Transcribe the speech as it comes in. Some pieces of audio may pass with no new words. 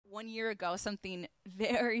1 year ago, something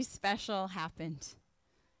very special happened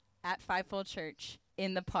at Fivefold Church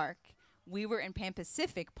in the park. We were in Pan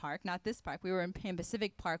Pacific Park, not this park. We were in Pan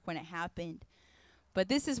Pacific Park when it happened. But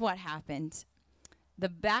this is what happened. The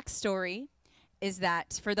backstory is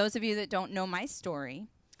that, for those of you that don't know my story,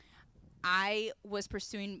 I was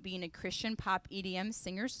pursuing being a Christian pop EDM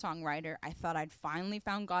singer-songwriter. I thought I'd finally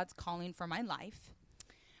found God's calling for my life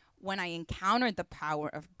when I encountered the power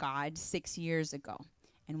of God 6 years ago.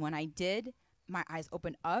 And when I did, my eyes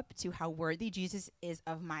opened up to how worthy Jesus is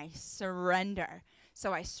of my surrender.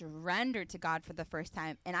 So I surrendered to God for the first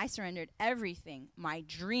time, and I surrendered everything, my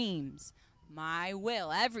dreams, my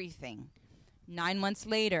will, everything. 9 months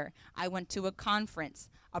later, I went to a conference.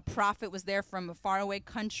 A prophet was there from a faraway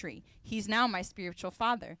country. He's now my spiritual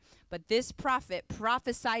father. But this prophet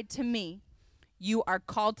prophesied to me, you are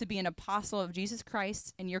called to be an apostle of Jesus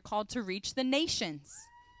Christ, and you're called to reach the nations.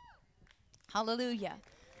 Hallelujah.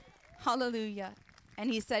 Hallelujah.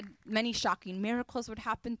 And he said many shocking miracles would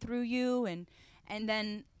happen through you. And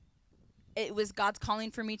then it was God's calling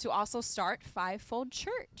for me to also start Fivefold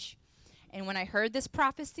Church. And when I heard this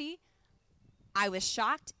prophecy, I was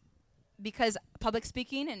shocked because public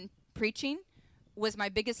speaking and preaching was my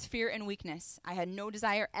biggest fear and weakness. I had no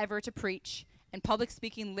desire ever to preach. And public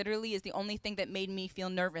speaking literally is the only thing that made me feel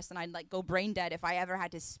nervous. And I'd go brain dead if I ever had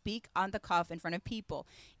to speak on the cuff in front of people.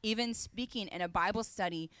 Even speaking in a Bible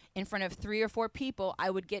study in front of 3 or 4 people, I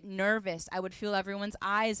would get nervous. I would feel everyone's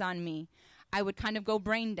eyes on me. I would kind of go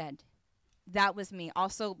brain dead. That was me.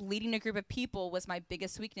 Also, leading a group of people was my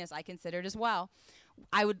biggest weakness, I considered as well.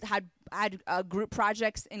 I had group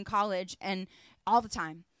projects in college, and all the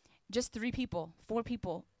time, just 3 people, 4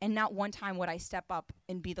 people, and not one time would I step up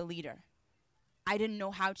and be the leader. I didn't know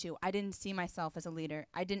how to. I didn't see myself as a leader.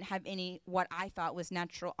 I didn't have any what I thought was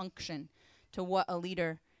natural unction to what a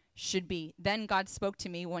leader should be. Then God spoke to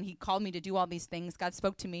me when he called me to do all these things. God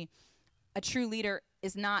spoke to me. A true leader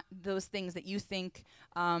is not those things that you think,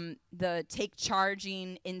 the take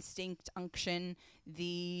charging instinct unction,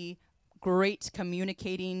 the great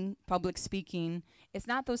communicating, public speaking. It's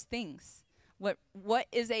not those things. What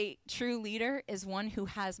is a true leader is one who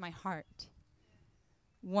has my heart.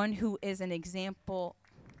 One who is an example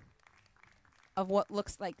of what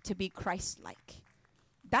looks like to be Christ-like.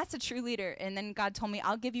 That's a true leader. And then God told me,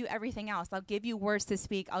 I'll give you everything else. I'll give you words to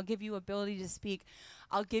speak. I'll give you ability to speak.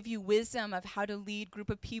 I'll give you wisdom of how to lead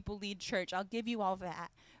group of people, lead church. I'll give you all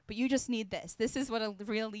that. But you just need this. This is what a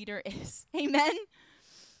real leader is. Amen?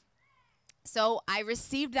 So I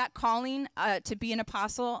received that calling to be an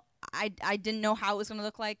apostle. I didn't know how it was going to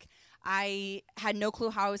look like. I had no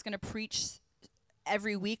clue how I was going to preach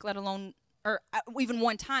every week, let alone, or even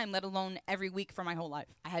one time, let alone every week for my whole life.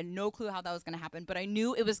 I had no clue how that was going to happen, but I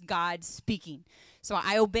knew it was God speaking. So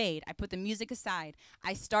I obeyed. I put the music aside.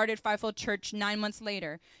 I started Fivefold Church 9 months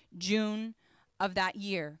later, June of that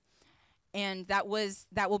year. And that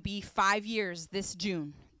will be 5 years this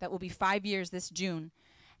June. That will be 5 years this June.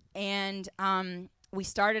 And we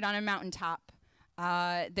started on a mountaintop.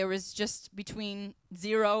 There was just between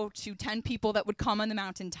 0 to 10 people that would come on the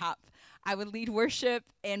mountaintop. I would lead worship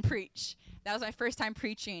and preach. That was my first time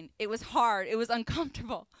preaching. It was hard. It was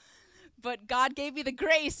uncomfortable. But God gave me the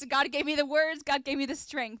grace. God gave me the words. God gave me the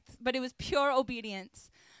strength. But it was pure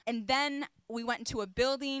obedience. And then we went into a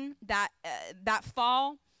building that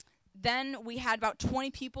fall. Then we had about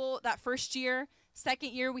 20 people that first year.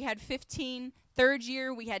 Second year, we had 15. Third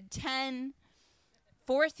year, we had 10.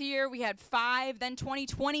 Fourth year, we had 5. Then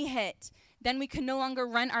 2020 hit. Then we could no longer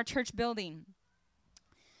rent our church building.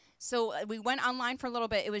 So we went online for a little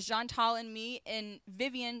bit. It was Chantal and me in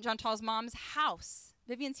Vivian, Chantal's mom's house.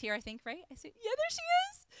 Vivian's here, I think, right? I said, yeah, there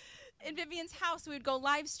she is. In Vivian's house, we would go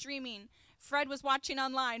live streaming. Fred was watching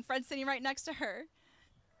online. Fred's sitting right next to her.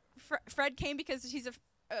 Fred came because he's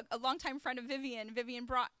a longtime friend of Vivian. Vivian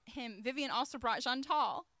brought him. Vivian also brought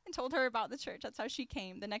Chantal and told her about the church. That's how she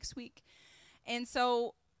came the next week. And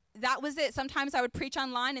so that was it. Sometimes I would preach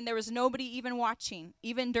online and there was nobody even watching,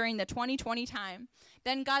 even during the 2020 time.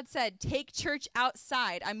 Then God said, take church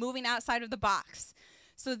outside. I'm moving outside of the box.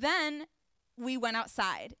 So then we went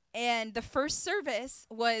outside. And the first service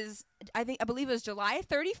was, I believe it was July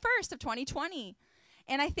 31st of 2020.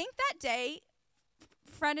 And I think that day,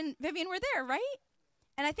 Fred and Vivian were there, right?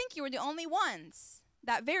 And I think you were the only ones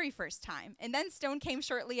that very first time. And then Stone came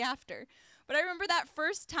shortly after. But I remember that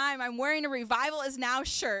first time I'm wearing a Revival Is Now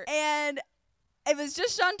shirt. And it was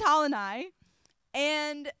just Chantal and I.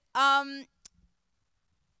 And I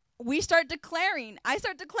start declaring,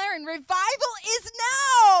 revival is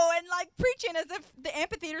now! And like preaching as if the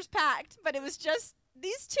amphitheater's packed. But it was just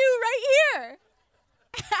these two right here.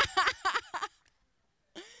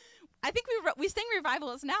 we sing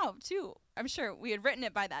Revivals Now, too. I'm sure we had written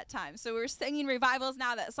it by that time. So we were singing Revivals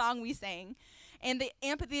Now, that song we sang. And the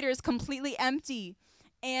amphitheater is completely empty.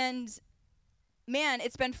 And, man,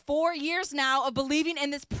 it's been 4 years now of believing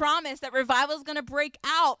in this promise that revival is going to break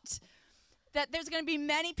out, that there's going to be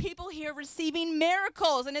many people here receiving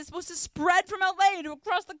miracles, and it's supposed to spread from LA to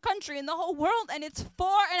across the country and the whole world. And it's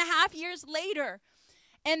 4.5 years later,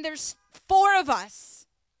 and there's 4 of us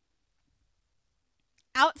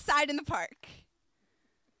outside in the park.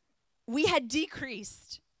 We had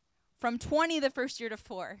decreased from 20 the first year to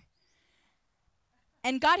 4.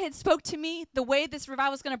 And God had spoke to me, the way this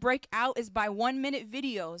revival is going to break out is by 1-minute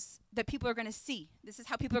videos that people are going to see. This is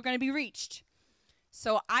how people are going to be reached.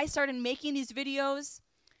 So I started making these videos,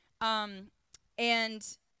 and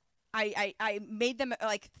I made them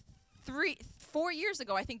like 4 years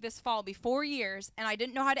ago. I think this fall will be 4 years, and I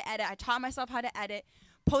didn't know how to edit. I taught myself how to edit,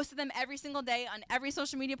 posted them every single day on every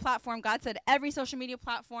social media platform. God said every social media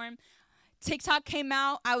platform. TikTok came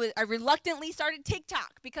out. I reluctantly started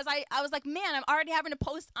TikTok because I was like, man, I'm already having to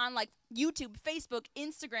post on like YouTube, Facebook,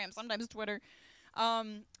 Instagram, sometimes Twitter.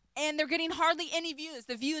 And they're getting hardly any views.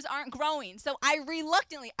 The views aren't growing. So I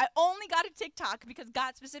only got a TikTok because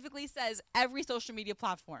God specifically says every social media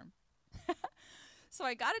platform. So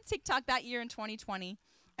I got a TikTok that year in 2020.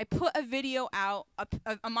 I put a video out,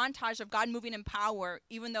 a montage of God moving in power,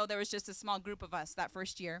 even though there was just a small group of us that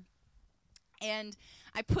first year. And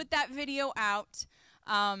I put that video out.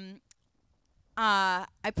 I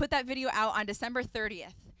put that video out on December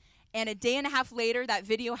 30th. And a day and a half later, that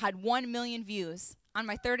video had 1 million views on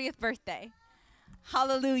my 30th birthday.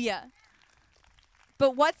 Hallelujah.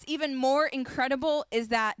 But what's even more incredible is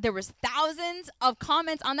that there was thousands of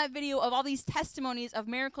comments on that video of all these testimonies of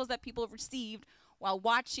miracles that people received while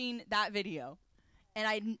watching that video.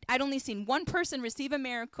 And I'd only seen one person receive a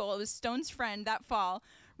miracle. It was Stone's friend that fall.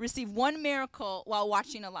 Received one miracle while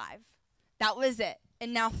watching Alive. That was it.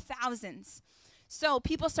 And now thousands. So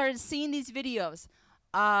people started seeing these videos.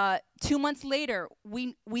 2 months later,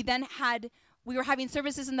 we were having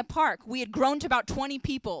services in the park. We had grown to about 20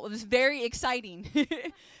 people. It was very exciting.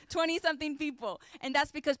 20-something people. And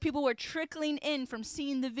that's because people were trickling in from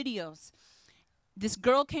seeing the videos. This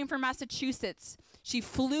girl came from Massachusetts. She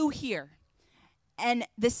flew here. And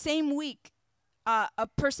the same week, a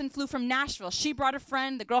person flew from Nashville. She brought a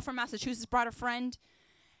friend. The girl from Massachusetts brought a friend.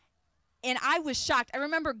 And I was shocked. I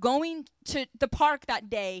remember going to the park that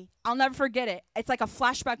day. I'll never forget it. It's like a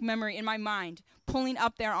flashback memory in my mind, pulling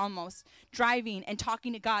up there almost, driving and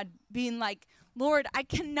talking to God, being like, Lord, I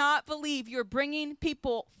cannot believe you're bringing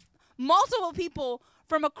people, multiple people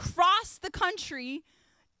from across the country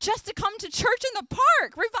just to come to church in the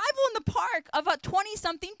park, revival in the park of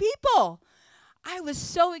 20-something people. I was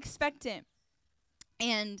so expectant.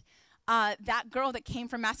 And that girl that came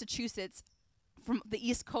from Massachusetts, from the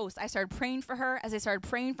East Coast, I started praying for her. As I started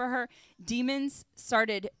praying for her, demons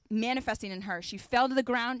started manifesting in her. She fell to the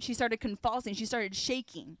ground. She started convulsing. She started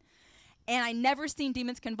shaking. And I never seen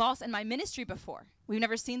demons convulse in my ministry before. We've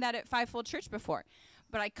never seen that at Fivefold Church before.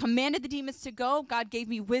 But I commanded the demons to go. God gave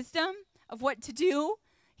me wisdom of what to do.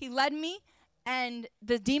 He led me, and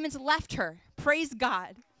the demons left her. Praise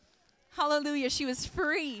God. Hallelujah. She was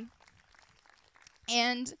free.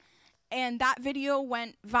 And that video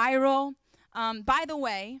went viral. By the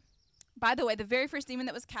way, the very first demon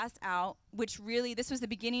that was cast out, which really, this was the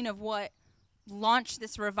beginning of what launched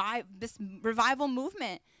this revival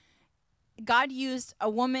movement. God used a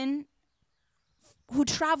woman who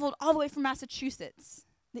traveled all the way from Massachusetts,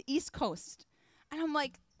 the East Coast. And I'm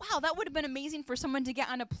like, wow, that would have been amazing for someone to get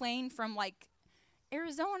on a plane from like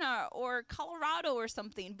Arizona or Colorado or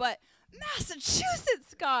something. But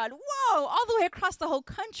Massachusetts, God, whoa, all the way across the whole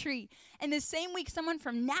country. And the same week, someone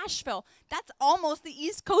from Nashville. That's almost the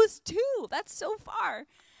East Coast too. That's so far.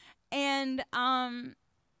 And I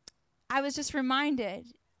was just reminded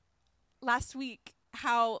last week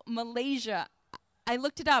how Malaysia, I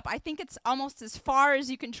looked it up. I think it's almost as far as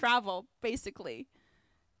you can travel, basically,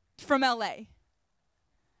 from LA.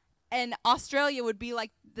 And Australia would be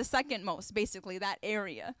like the second most, basically, that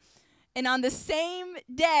area. And on the same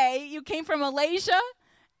day, you came from Malaysia,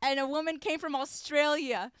 and a woman came from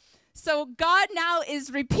Australia. So God now is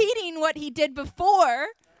repeating what he did before,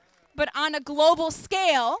 but on a global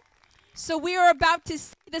scale. So we are about to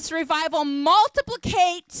see this revival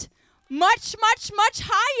multiplicate much, much, much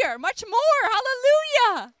higher, much more.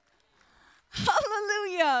 Hallelujah.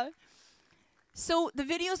 Hallelujah. So the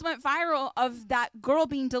videos went viral of that girl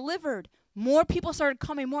being delivered. More people started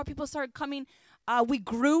coming. We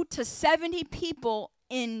grew to 70 people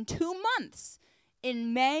in 2 months.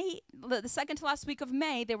 In May, the second to last week of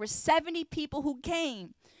May, there were 70 people who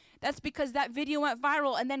came. That's because that video went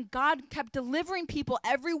viral, and then God kept delivering people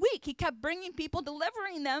every week. He kept bringing people,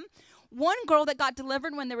 delivering them. One girl that got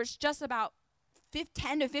delivered when there was just about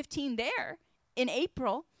 10 to 15 there in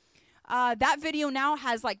April. That video now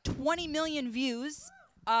has like 20 million views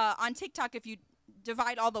on TikTok. If you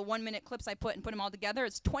divide all the 1-minute clips I put and put them all together,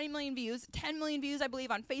 it's 20 million views, 10 million views, I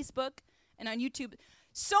believe, on Facebook and on YouTube.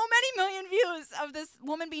 So many million views of this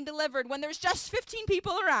woman being delivered when there's just 15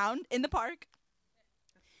 people around in the park,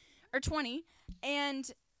 or 20.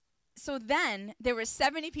 And so then there were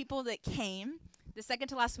 70 people that came the second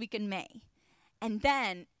to last week in May. And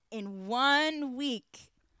then in 1 week,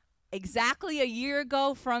 exactly a year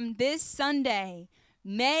ago from this Sunday,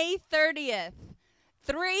 May 30th,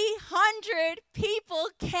 300 people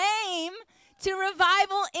came to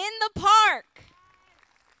revival in the park.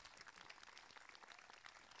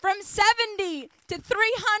 From 70 to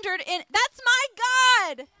 300, that's my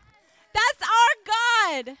God. That's our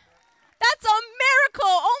God. That's a miracle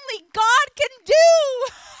only God can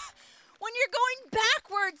do. When you're going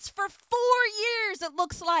backwards for 4 years, it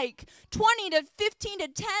looks like 20 to 15 to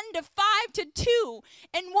 10 to 5 to 2.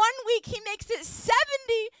 In 1 week, he makes it 70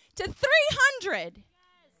 to 300. Yes.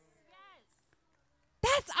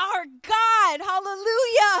 That's our God.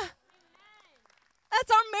 Hallelujah. Amen.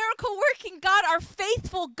 That's our miracle working God, our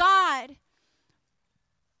faithful God.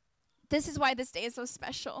 This is why this day is so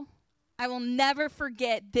special. I will never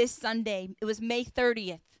forget this Sunday. It was May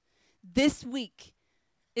 30th. This week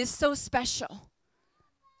is so special.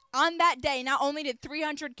 On that day, not only did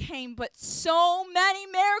 300 came, but so many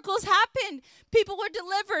miracles happened. People were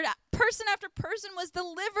delivered. Person after person was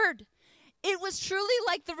delivered. It was truly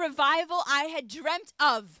like the revival I had dreamt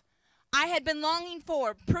of. I had been longing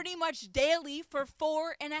for pretty much daily for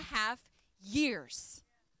 4.5 years.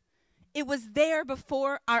 It was there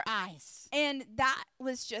before our eyes. And that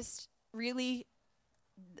was just really,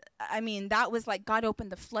 that was like God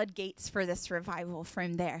opened the floodgates for this revival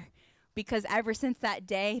from there. Because ever since that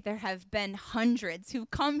day, there have been hundreds who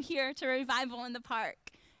come here to revival in the park.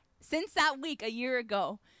 Since that week, a year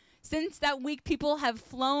ago, since that week, people have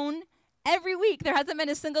flown every week. There hasn't been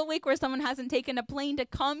a single week where someone hasn't taken a plane to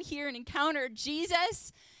come here and encounter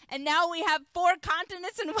Jesus. And now we have 4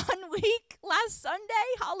 continents in 1 week last Sunday.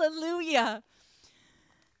 Hallelujah.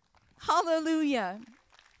 Hallelujah.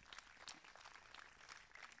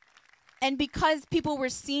 And because people were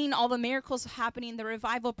seeing all the miracles happening, the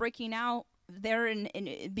revival breaking out there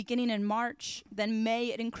beginning in March, then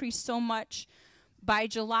May, it increased so much. By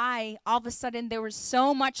July, all of a sudden, there was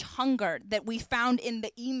so much hunger that we found in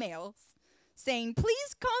the emails saying,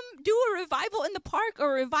 please come do a revival in the park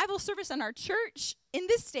or a revival service in our church in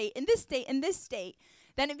this state, in this state, in this state.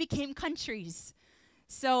 Then it became countries.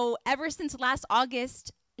 So ever since last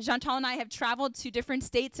August, Chantal and I have traveled to different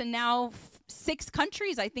states and now 6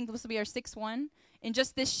 countries. I think this will be our 6th one in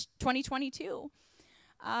just this 2022.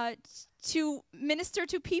 To minister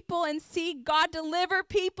to people and see God deliver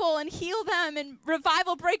people and heal them and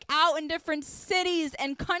revival break out in different cities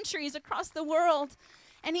and countries across the world.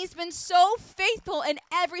 And he's been so faithful in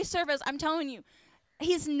every service. I'm telling you,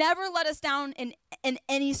 he's never let us down in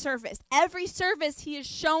any service. Every service he has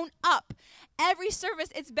shown up. Every service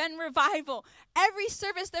it's been revival. Every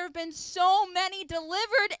service there have been so many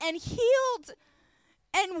delivered and healed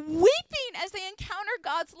and weeping as they encounter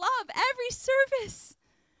God's love. Every service.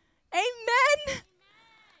 Amen.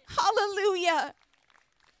 Hallelujah.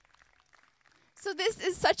 So this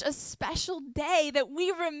is such a special day that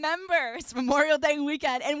we remember. It's Memorial Day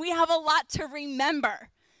weekend, and we have a lot to remember,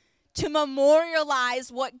 to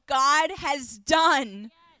memorialize what God has done.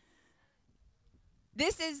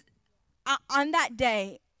 This is, on that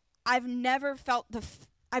day, I've never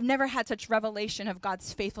had such revelation of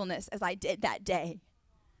God's faithfulness as I did that day.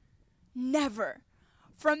 Never.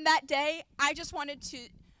 From that day, I just wanted to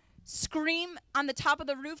scream on the top of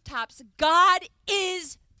the rooftops, God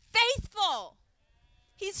is faithful.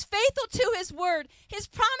 He's faithful to his word. His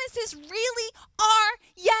promises really are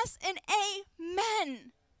yes and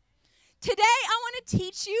amen. Today, I want to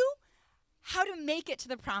teach you how to make it to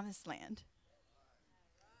the promised land.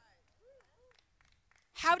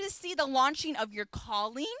 How to see the launching of your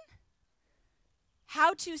calling.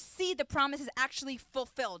 How to see the promises actually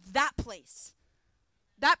fulfilled. That place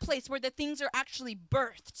where the things are actually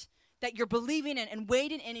birthed, that you're believing in and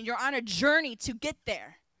waiting in, and you're on a journey to get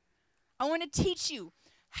there. I want to teach you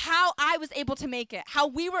how I was able to make it, how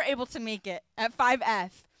we were able to make it at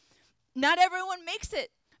 5F. Not everyone makes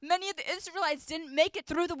it. Many of the Israelites didn't make it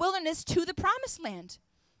through the wilderness to the promised land.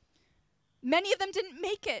 Many of them didn't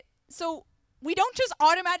make it. So we don't just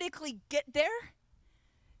automatically get there.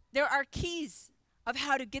 There are keys of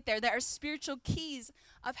how to get there. There are spiritual keys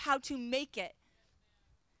of how to make it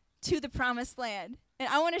to the promised land. And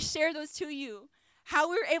I want to share those to you, how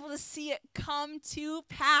we were able to see it come to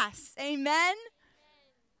pass. Amen?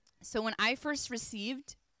 So when I first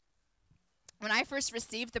received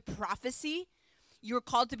the prophecy, you're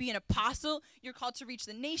called to be an apostle. You're called to reach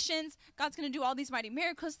the nations. God's going to do all these mighty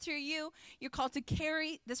miracles through you. You're called to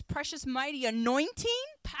carry this precious, mighty anointing,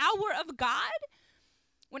 power of God.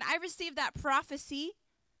 When I received that prophecy,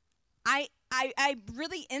 I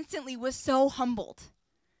really instantly was so humbled.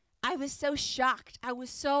 I was so shocked. I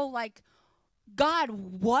was so like, God,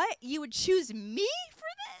 what? You would choose me for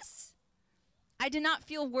this? I did not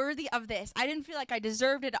feel worthy of this. I didn't feel like I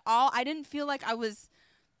deserved it at all. I didn't feel like I was,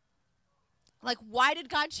 like, why did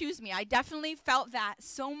God choose me? I definitely felt that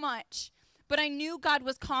so much. But I knew God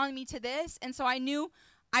was calling me to this, and so I knew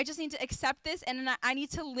I just need to accept this, and I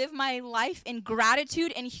need to live my life in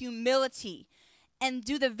gratitude and humility and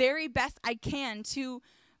do the very best I can to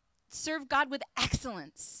serve God with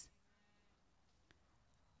excellence.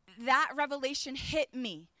 That revelation hit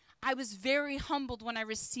me. I was very humbled when I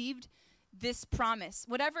received this promise.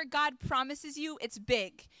 Whatever God promises you, it's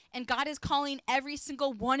big. And God is calling every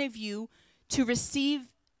single one of you to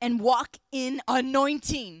receive and walk in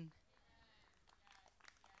anointing.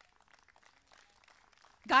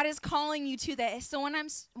 God is calling you to this. So when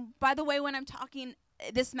I'm talking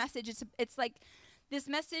this message, it's like this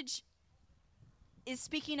message is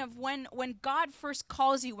speaking of when God first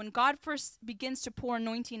calls you, when God first begins to pour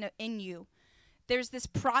anointing in you, there's this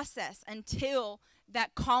process until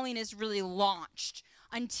that calling is really launched,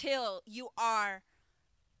 until you are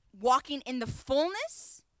walking in the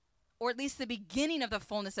fullness, or at least the beginning of the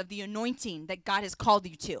fullness of the anointing that God has called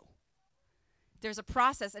you to. There's a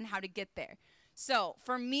process in how to get there. So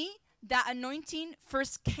for me, that anointing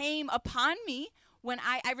first came upon me when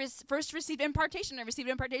I first received impartation. I received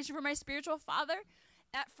impartation from my spiritual father.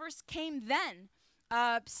 That first came then.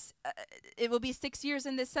 It will be 6 years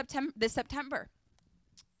in this September.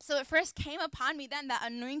 So it first came upon me then. That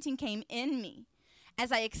anointing came in me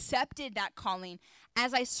as I accepted that calling,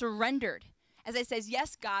 as I surrendered, as I says,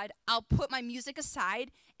 yes, God, I'll put my music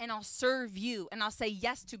aside and I'll serve you. And I'll say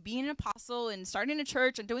yes to being an apostle and starting a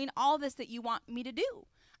church and doing all this that you want me to do.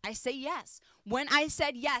 I say yes. When I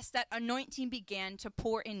said yes, that anointing began to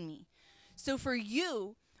pour in me. So for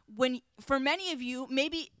you, for many of you,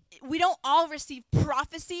 maybe we don't all receive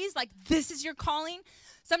prophecies like this is your calling.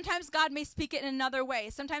 Sometimes God may speak it in another way.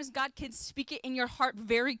 Sometimes God can speak it in your heart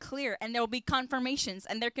very clear, and there will be confirmations,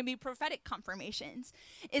 and there can be prophetic confirmations.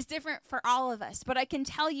 It's different for all of us. But I can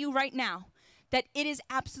tell you right now that it is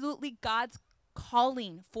absolutely God's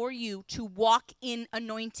calling for you to walk in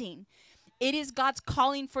anointing. It is God's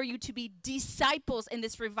calling for you to be disciples in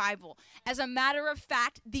this revival. As a matter of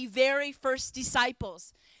fact, the very first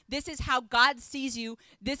disciples. This is how God sees you.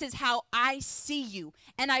 This is how I see you.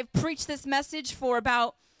 And I've preached this message for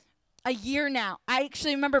about a year now. I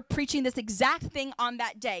actually remember preaching this exact thing on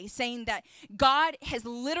that day, saying that God has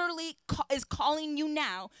literally is calling you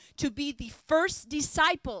now to be the first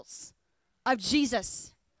disciples of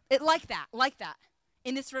Jesus. Like that,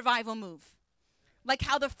 in this revival move. Like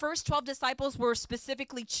how the first 12 disciples were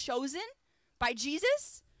specifically chosen by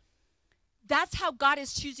Jesus. That's how God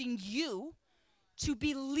is choosing you to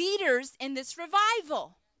be leaders in this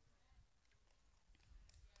revival.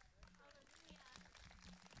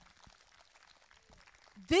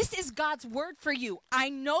 This is God's word for you. I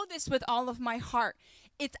know this with all of my heart.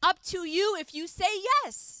 It's up to you if you say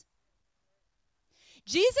yes.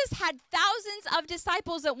 Jesus had thousands of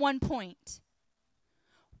disciples at one point.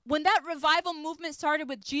 When that revival movement started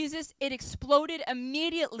with Jesus, it exploded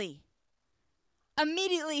immediately.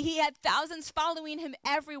 Immediately, he had thousands following him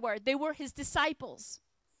everywhere. They were his disciples.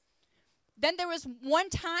 Then there was one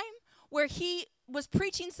time where he was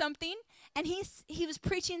preaching something, and he was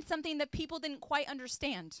preaching something that people didn't quite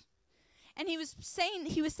understand. And he was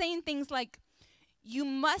saying things like, "You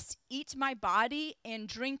must eat my body and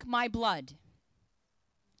drink my blood."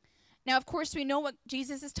 Now, of course, we know what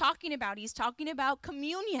Jesus is talking about. He's talking about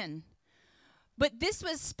communion. But this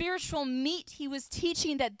was spiritual meat he was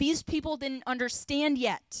teaching that these people didn't understand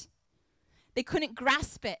yet. They couldn't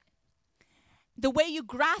grasp it. The way you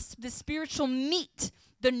grasp the spiritual meat,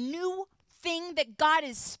 the new thing that God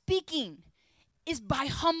is speaking, is by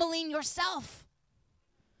humbling yourself.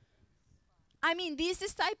 I mean, these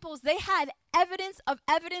disciples, they had evidence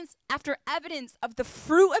after evidence of the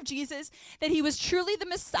fruit of Jesus, that he was truly the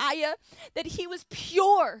Messiah, that he was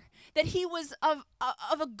pure, that he was of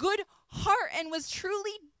a good heart and was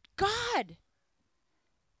truly God.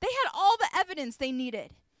 They had all the evidence they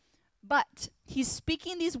needed. But he's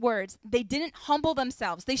speaking these words. They didn't humble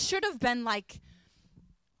themselves. They should have been like,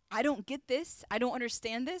 I don't get this. I don't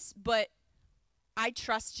understand this, but I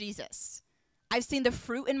trust Jesus. I've seen the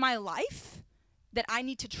fruit in my life that I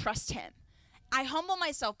need to trust him. I humble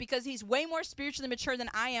myself because he's way more spiritually mature than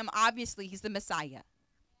I am. Obviously, he's the Messiah.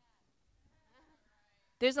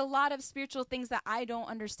 There's a lot of spiritual things that I don't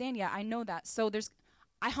understand yet. I know that. So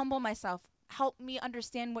I humble myself. Help me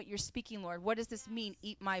understand what you're speaking, Lord. What does this mean?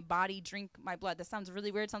 Eat my body, drink my blood. That sounds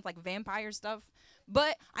really weird. Sounds like vampire stuff.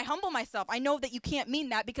 But I humble myself. I know that you can't mean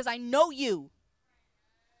that because I know you.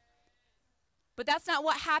 But that's not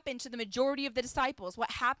what happened to the majority of the disciples.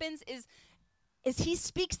 What happens is he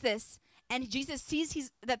speaks this, and Jesus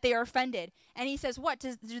sees that they are offended. And he says, what?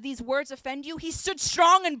 Do these words offend you? He stood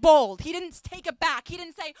strong and bold. He didn't take it back. He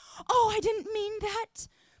didn't say, oh, I didn't mean that.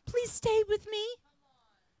 Please stay with me.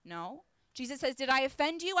 No. Jesus says, did I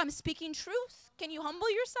offend you? I'm speaking truth. Can you humble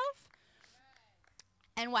yourself?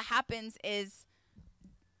 And what happens is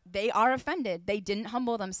they are offended. They didn't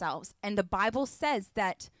humble themselves. And the Bible says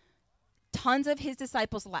that tons of his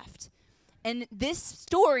disciples left. And this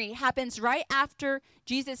story happens right after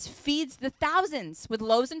Jesus feeds the thousands with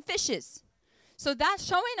loaves and fishes. So that's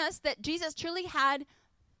showing us that Jesus truly had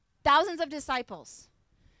thousands of disciples.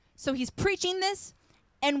 So he's preaching this.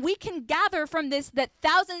 And we can gather from this that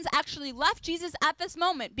thousands actually left Jesus at this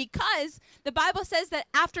moment, because the Bible says that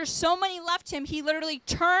after so many left him, he literally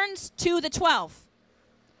turns to the 12.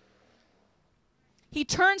 He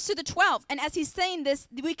turns to the 12. And as he's saying this,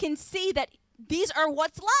 we can see that these are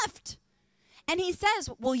what's left. And he says,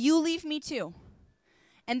 will you leave me too?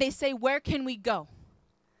 And they say, where can we go?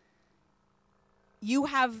 You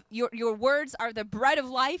have, your words are the bread of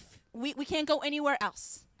life. We can't go anywhere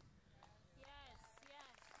else.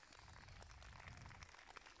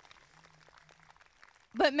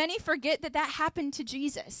 But many forget that happened to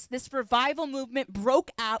Jesus. This revival movement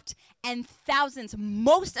broke out, and thousands,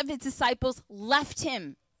 most of his disciples, left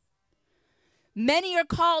him. Many are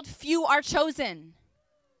called, few are chosen.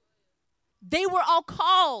 They were all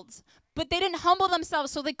called, but they didn't humble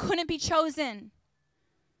themselves, so they couldn't be chosen.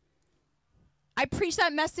 I preached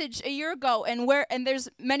that message a year ago, and there's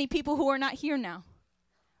many people who are not here now.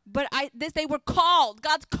 But they were called.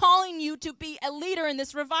 God's calling you to be a leader in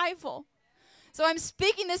this revival. So I'm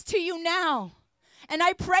speaking this to you now. And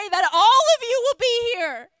I pray that all of you will be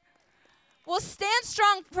here. Will stand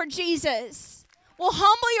strong for Jesus. Will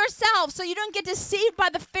humble yourself so you don't get deceived by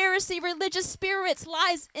the Pharisee religious spirits,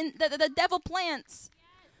 lies in the devil plants.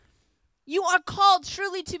 You are called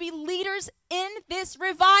truly to be leaders in this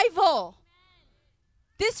revival.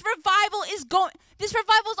 This revival is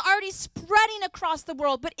already spreading across the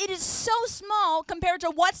world, but it is so small compared to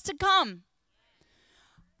what's to come.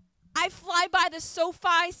 I fly by the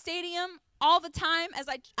SoFi Stadium all the time, as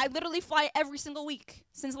I literally fly every single week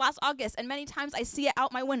since last August, and many times I see it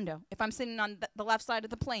out my window if I'm sitting on the left side of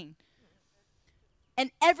the plane. And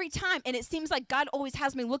every time, and it seems like God always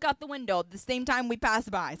has me look out the window at the same time we pass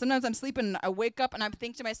by. Sometimes I'm sleeping and I wake up and I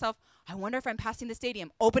think to myself, I wonder if I'm passing the stadium.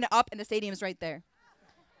 Open it up and the stadium's right there.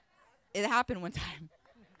 It happened one time.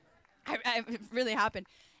 It really happened.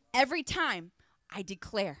 Every time I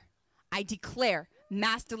declare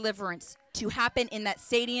mass deliverance to happen in that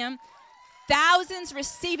stadium. Thousands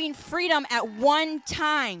receiving freedom at one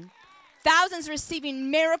time. Thousands receiving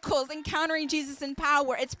miracles, encountering Jesus in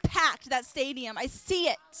power. It's packed, that stadium. I see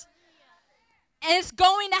it. And it's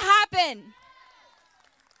going to happen.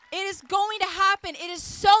 It is going to happen. It is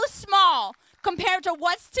so small compared to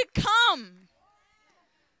what's to come.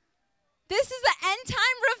 This is the end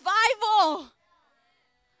time revival.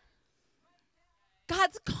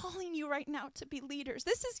 God's calling you right now to be leaders.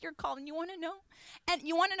 This is your calling. You want to know? And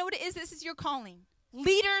you want to know what it is? This is your calling.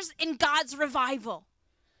 Leaders in God's revival.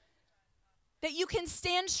 That you can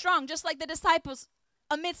stand strong, just like the disciples,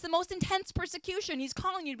 amidst the most intense persecution. He's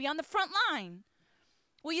calling you to be on the front line.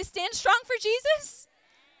 Will you stand strong for Jesus?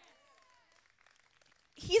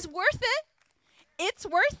 He's worth it. It's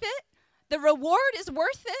worth it. The reward is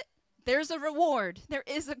worth it. There's a reward. There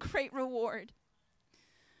is a great reward.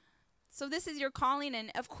 So this is your calling,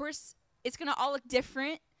 and of course, it's going to all look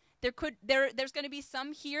different. There's going to be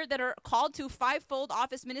some here that are called to fivefold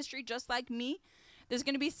office ministry, just like me. There's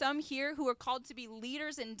going to be some here who are called to be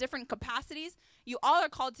leaders in different capacities. You all are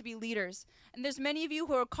called to be leaders, and there's many of you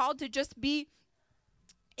who are called to just be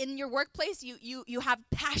in your workplace. You have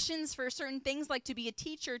passions for certain things, like to be a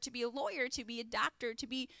teacher, to be a lawyer, to be a doctor, to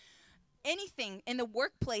be anything in the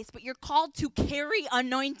workplace, but you're called to carry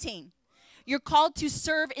anointing. You're called to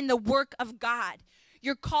serve in the work of God.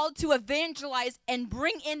 You're called to evangelize and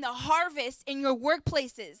bring in the harvest in your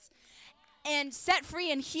workplaces. and set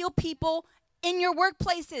free and heal people in your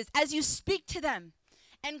workplaces as you speak to them.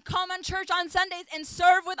 And come on church on Sundays and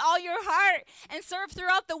serve with all your heart and serve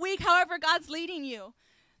throughout the week however God's leading you.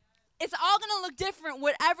 It's all going to look different,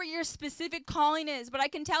 whatever your specific calling is. But I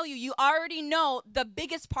can tell you, you already know the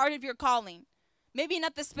biggest part of your calling. Maybe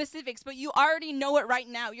not the specifics, but you already know it right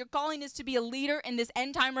now. Your calling is to be a leader in this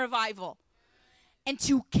end time revival. And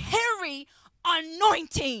to carry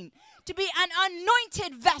anointing. To be an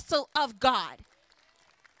anointed vessel of God.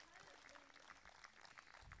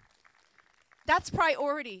 That's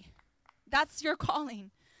priority. That's your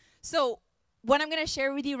calling. So what I'm going to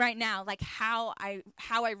share with you right now, like how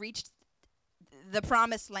I reached the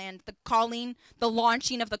promised land, the calling, the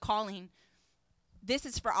launching of the calling, this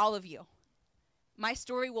is for all of you. My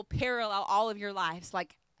story will parallel all of your lives,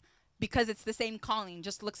 like, because it's the same calling,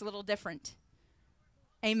 just looks a little different.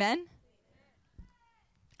 Amen?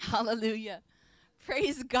 Hallelujah.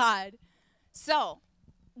 Praise God. So,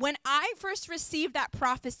 when I first received that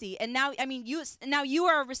prophecy, and now, you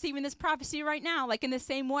are receiving this prophecy right now, like in the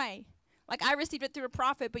same way. Like I received it through a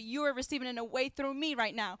prophet, but you are receiving it in a way through me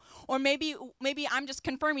right now. Or maybe I'm just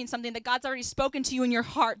confirming something that God's already spoken to you in your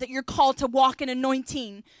heart, that you're called to walk in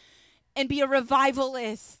anointing and be a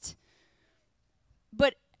revivalist.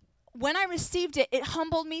 But when I received it, it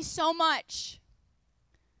humbled me so much.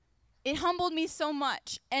 It humbled me so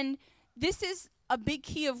much. And this is a big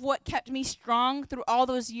key of what kept me strong through all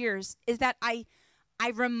those years, is that I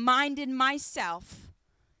reminded myself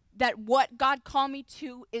that what God called me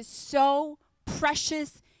to is so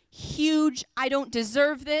precious, huge. I don't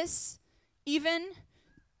deserve this even.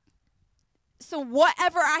 So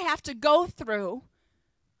whatever I have to go through,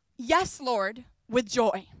 yes, Lord, with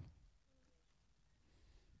joy.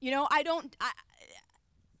 You know,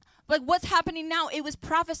 like what's happening now, it was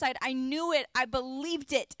prophesied. I knew it. I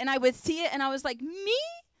believed it. And I would see it and I was like, me?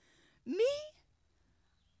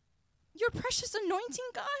 Your precious anointing,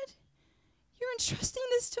 God? You're entrusting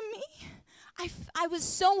this to me? I was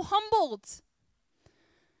so humbled.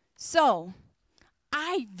 So,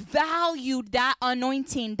 I valued that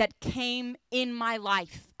anointing that came in my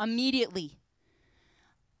life immediately.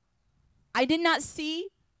 I did not see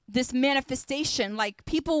this manifestation. Like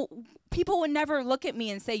people would never look at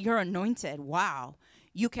me and say, you're anointed. Wow,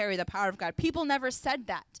 you carry the power of God. People never said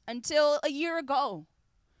that until a year ago.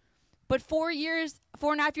 But 4.5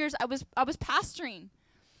 years, I was pastoring.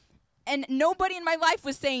 And nobody in my life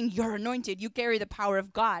was saying, you're anointed, you carry the power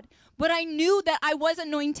of God. But I knew that I was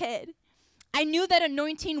anointed. I knew that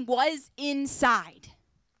anointing was inside.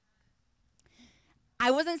 I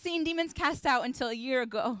wasn't seeing demons cast out until a year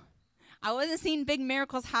ago. I wasn't seeing big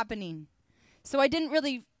miracles happening. So I didn't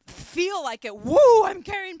really feel like it. Woo, I'm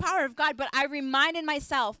carrying power of God. But I reminded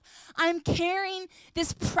myself, I'm carrying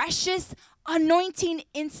this precious anointing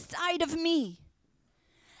inside of me.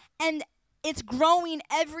 And it's growing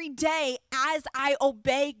every day as I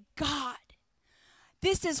obey God.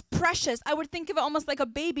 This is precious. I would think of it almost like a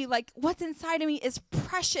baby, like what's inside of me is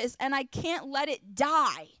precious and I can't let it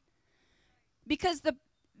die. Because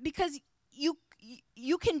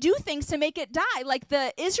you can do things to make it die. Like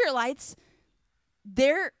the Israelites,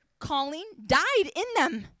 their calling died in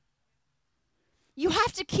them. You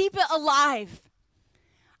have to keep it alive.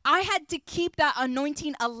 I had to keep that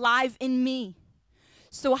anointing alive in me.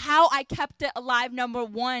 So how I kept it alive, number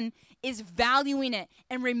one, is valuing it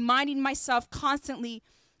and reminding myself constantly,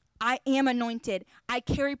 I am anointed. I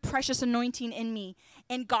carry precious anointing in me.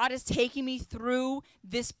 And God is taking me through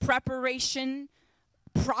this preparation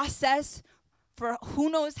process for who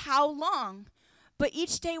knows how long. But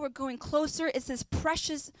each day we're going closer. It's this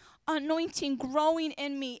precious anointing growing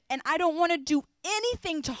in me. And I don't want to do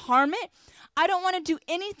anything to harm it. I don't want to do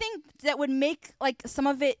anything that would make like some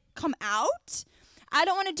of it come out. I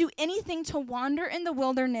don't want to do anything to wander in the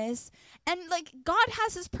wilderness. And like God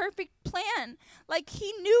has his perfect plan. Like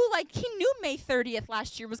he knew May 30th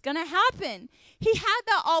last year was going to happen. He had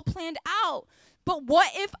that all planned out. But what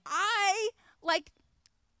if I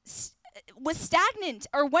was stagnant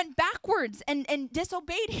or went backwards and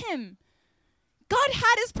disobeyed him? God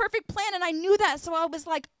had his perfect plan, and I knew that. So I was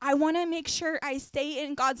like, I want to make sure I stay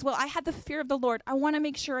in God's will. I had the fear of the Lord. I want to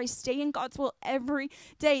make sure I stay in God's will every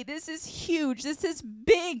day. This is huge. This is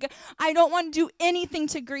big. I don't want to do anything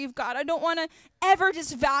to grieve God. I don't want to ever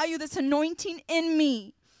disvalue this anointing in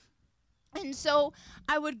me. And so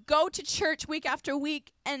I would go to church week after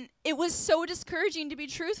week, and it was so discouraging, to be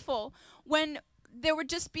truthful, when there would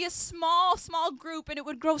just be a small group, and it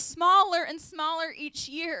would grow smaller and smaller each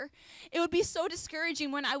year. It would be so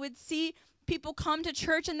discouraging when I would see people come to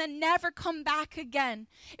church and then never come back again.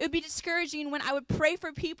 It would be discouraging when I would pray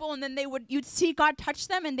for people and then you'd see God touch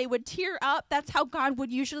them and they would tear up. That's how God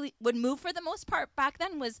would move for the most part back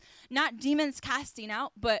then, was not demons casting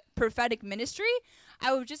out, but prophetic ministry.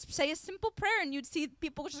 I would just say a simple prayer and you'd see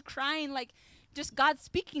people just crying, like just God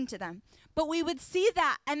speaking to them. But we would see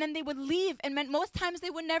that and then they would leave, and most times they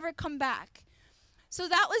would never come back. So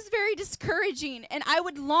that was very discouraging, and I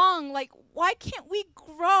would long, like, why can't we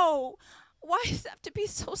grow? Why does it have to be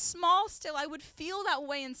so small still? I would feel that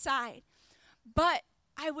way inside. But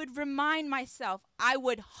I would remind myself, I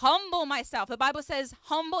would humble myself. The Bible says,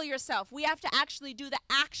 humble yourself. We have to actually do the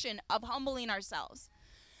action of humbling ourselves.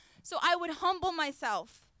 So I would humble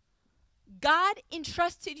myself. God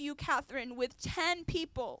entrusted you, Kathryn, with 10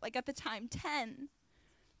 people, like at the time, 10,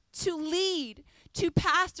 to lead, to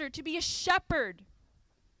pastor, to be a shepherd.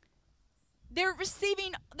 They're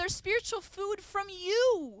receiving their spiritual food from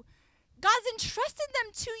you. God's entrusted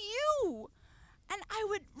them to you. And I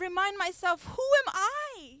would remind myself, who am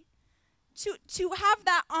I to have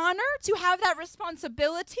that honor, to have that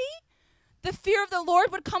responsibility? The fear of the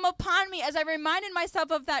Lord would come upon me as I reminded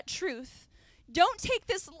myself of that truth. Don't take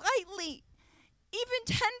this lightly. Even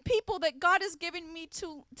 10 people that God has given me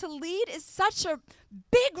to lead is such a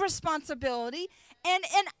big responsibility and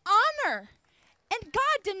an honor. And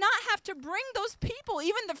God did not have to bring those people.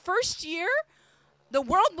 Even the first year, the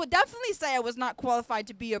world would definitely say I was not qualified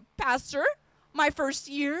to be a pastor my first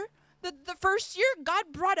year. The first year, God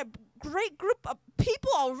brought a great group of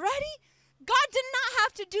people already. God did not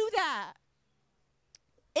have to do that.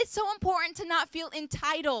 It's so important to not feel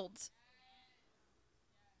entitled.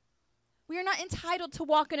 We are not entitled to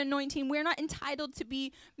walk in anointing. We are not entitled to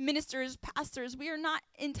be ministers, pastors. We are not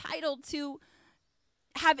entitled to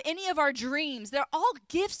have any of our dreams. They're all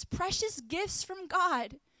gifts, precious gifts from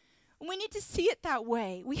God. We need to see it that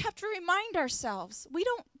way. We have to remind ourselves, we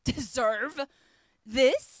don't deserve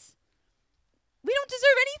this. We don't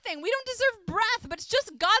deserve anything. We don't deserve breath, but it's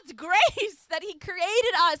just God's grace that he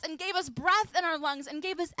created us and gave us breath in our lungs and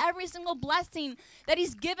gave us every single blessing that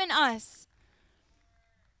he's given us.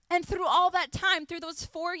 And through all that time, through those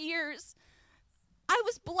 4 years, I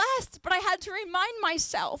was blessed, but I had to remind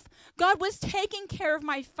myself, God was taking care of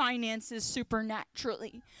my finances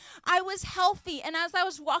supernaturally. I was healthy, and as I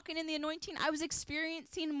was walking in the anointing, I was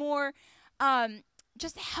experiencing more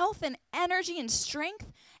just health and energy and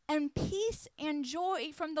strength and peace and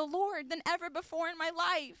joy from the Lord than ever before in my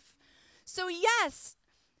life. So yes,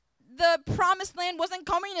 the promised land wasn't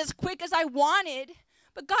coming as quick as I wanted,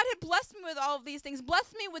 but God had blessed me with all of these things,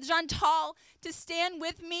 blessed me with Chantal to stand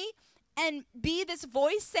with me and be this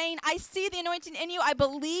voice saying, I see the anointing in you. I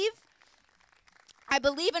believe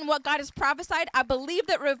in what God has prophesied. I believe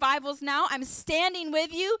that revival's now. I'm standing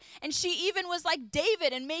with you. And she even was like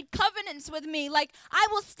David and made covenants with me. Like, I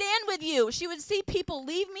will stand with you. She would see people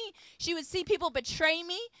leave me. She would see people betray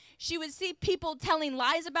me. She would see people telling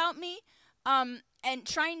lies about me and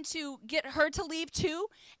trying to get her to leave too.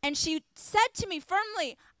 And she said to me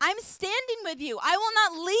firmly, I'm standing with you. I will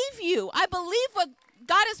not leave you. I believe what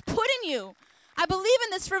God has put in you. I believe in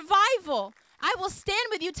this revival. I will stand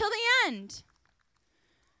with you till the end.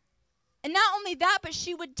 And not only that, but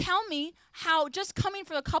she would tell me how just coming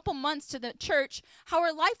for a couple months to the church, how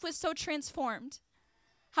her life was so transformed.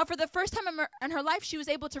 How for the first time in her life, she was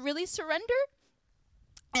able to really surrender.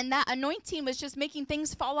 And that anointing was just making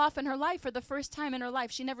things fall off in her life for the first time in her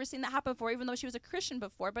life. She'd never seen that happen before, even though she was a Christian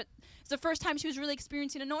before. But it's the first time she was really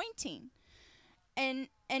experiencing anointing. And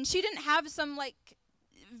she didn't have some like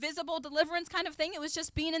visible deliverance kind of thing. It was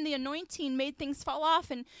just being in the anointing made things fall off.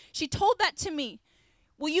 And she told that to me.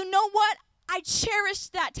 Well, you know what? I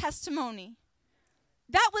cherished that testimony.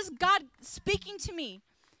 That was God speaking to me.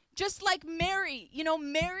 Just like Mary. You know,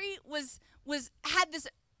 Mary had this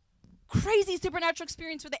crazy supernatural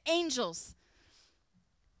experience with the angels.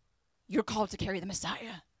 You're called to carry the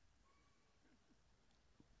Messiah.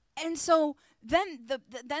 And so then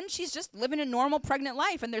she's just living a normal pregnant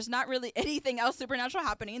life, and there's not really anything else supernatural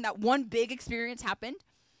happening. That one big experience happened.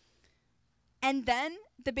 And then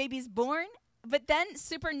the baby's born, but then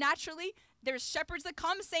supernaturally there's shepherds that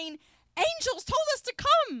come saying, angels told us to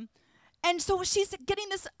come. And so she's getting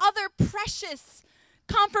this other precious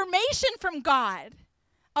confirmation from God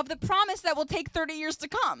of the promise that will take 30 years to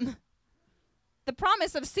come. The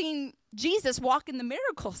promise of seeing Jesus walk in the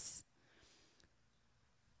miracles.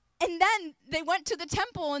 And then they went to the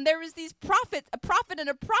temple, and there was these prophets, a prophet and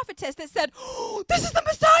a prophetess that said, oh, this is the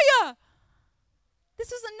Messiah.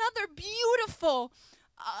 This is another beautiful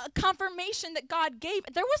confirmation that God gave.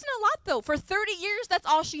 There wasn't a lot, though. For 30 years, that's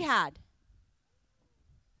all she had.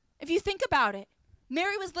 If you think about it,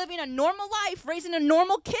 Mary was living a normal life, raising a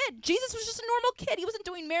normal kid. Jesus was just a normal kid. He wasn't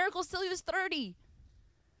doing miracles till he was 30.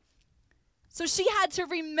 So she had to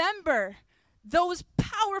remember those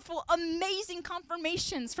powerful, amazing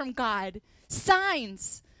confirmations from God,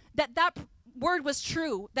 signs that that word was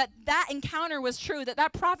true, that that encounter was true, that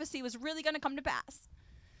that prophecy was really going to come to pass.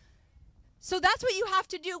 So that's what you have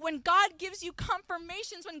to do. When God gives you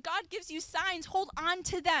confirmations, when God gives you signs, hold on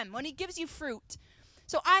to them. When he gives you fruit.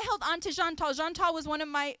 So I held on to Chantal. Chantal was one of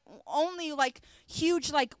my only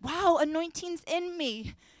huge wow, anointing's in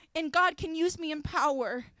me. And God can use me in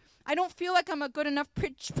power. I don't feel like I'm a good enough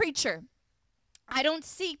preacher. I don't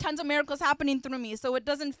see tons of miracles happening through me, so it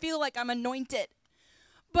doesn't feel like I'm anointed.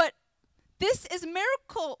 But this is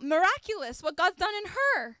miraculous, what God's done in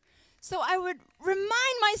her. So I would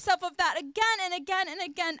remind myself of that again and again and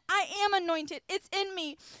again. I am anointed. It's in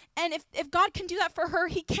me. And if God can do that for her,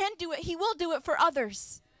 he can do it. He will do it for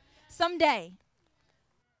others someday.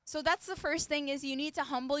 So that's the first thing, is you need to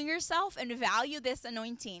humble yourself and value this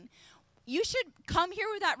anointing. You should come here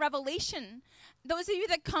with that revelation. Those of you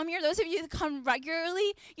that come here, those of you that come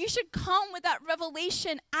regularly, you should come with that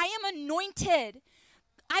revelation. I am anointed.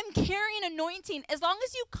 I'm carrying anointing. As long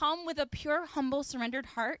as you come with a pure, humble, surrendered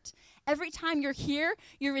heart, every time you're here,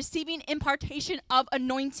 you're receiving impartation of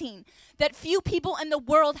anointing that few people in the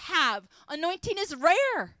world have. Anointing is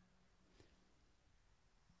rare.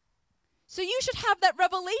 So you should have that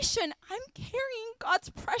revelation. I'm carrying God's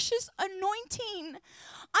precious anointing.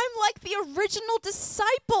 I'm like the original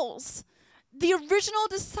disciples. The original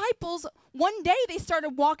disciples, one day they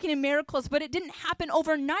started walking in miracles, but it didn't happen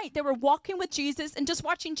overnight. They were walking with Jesus and just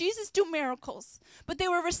watching Jesus do miracles. But they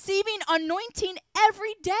were receiving anointing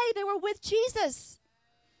every day they were with Jesus.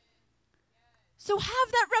 So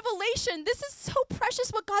have that revelation. This is so precious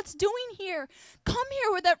what God's doing here. Come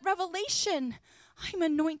here with that revelation. I'm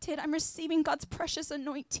anointed. I'm receiving God's precious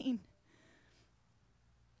anointing.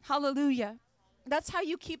 Hallelujah. That's how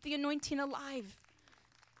you keep the anointing alive.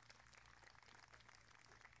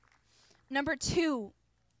 Number 2,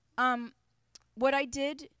 what I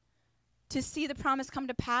did to see the promise come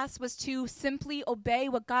to pass was to simply obey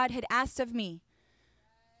what God had asked of me.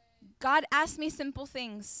 God asked me simple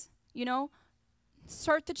things,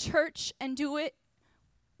 start the church and do it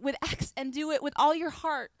with all your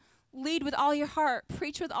heart. Lead with all your heart.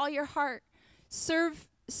 Preach with all your heart. Serve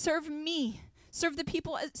me. Serve the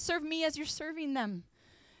people. Serve me as you're serving them.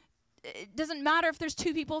 It doesn't matter if there's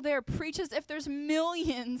 2 people there. Preach as if there's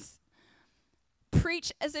millions.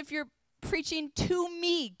 Preach as if you're preaching to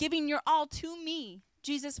me, giving your all to me.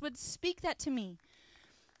 Jesus would speak that to me.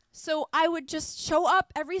 So I would just show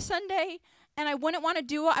up every Sunday, and I wouldn't want to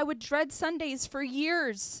do it. I would dread Sundays for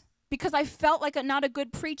years because I felt like not a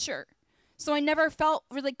good preacher. So I never felt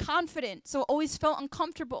really confident, so always felt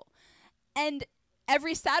uncomfortable. And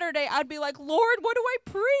every Saturday, I'd be like, Lord, what do I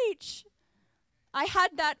preach? I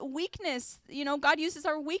had that weakness. God uses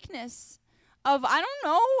our weakness of, I don't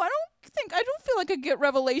know, I don't feel like I get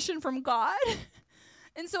revelation from God.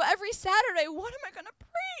 And so every Saturday, what am I going to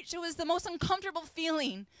preach? It was the most uncomfortable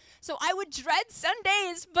feeling. So I would dread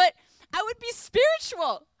Sundays, but I would be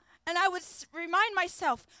spiritual. And I would remind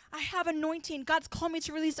myself, I have anointing. God's called me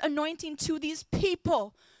to release anointing to these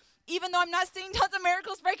people. Even though I'm not seeing tons of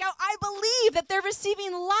miracles break out, I believe that they're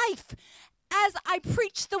receiving life as I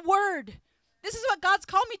preach the word. This is what God's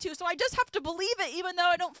called me to, so I just have to believe it even though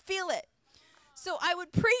I don't feel it. So I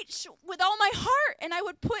would preach with all my heart, and I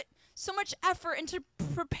would put so much effort into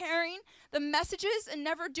preparing the messages and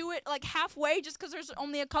never do it halfway just because there's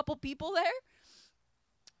only a couple people there.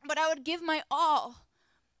 But I would give my all.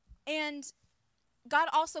 And God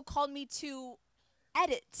also called me to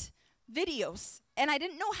edit videos, and I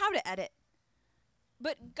didn't know how to edit.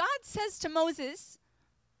 But God says to Moses,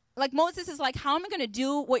 Moses is like, how am I going to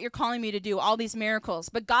do what you're calling me to do, all these miracles?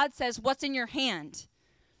 But God says, what's in your hand?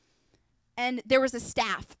 And there was a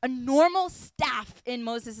staff, a normal staff in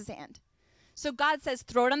Moses' hand. So God says,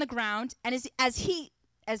 throw it on the ground. And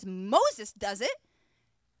as Moses does it,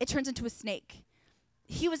 it turns into a snake.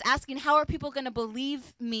 He was asking, how are people going to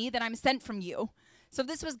believe me that I'm sent from you? So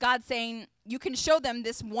this was God saying, you can show them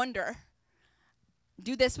this wonder.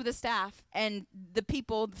 Do this with a staff. And the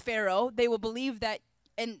people, the Pharaoh, they will believe that,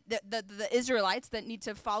 and the Israelites that need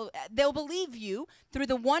to follow, they'll believe you through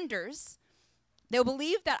the wonders. They'll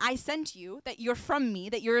believe that I sent you, that you're from me,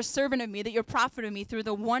 that you're a servant of me, that you're a prophet of me through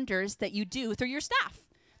the wonders that you do through your staff,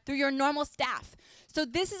 through your normal staff. So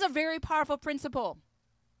this is a very powerful principle.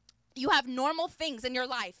 You have normal things in your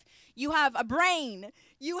life. You have a brain.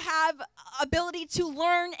 You have ability to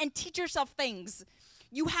learn and teach yourself things.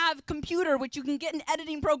 You have computer, which you can get an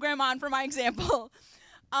editing program on, for my example.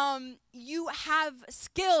 You have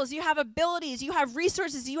skills, you have abilities, you have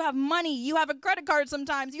resources, you have money, you have a credit card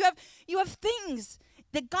sometimes. You have things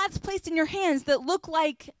that God's placed in your hands that look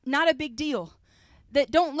like not a big deal,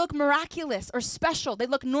 that don't look miraculous or special. They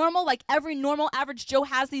look normal, like every normal average Joe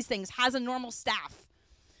has these things, has a normal staff.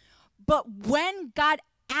 But when God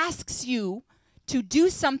asks you to do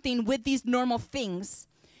something with these normal things,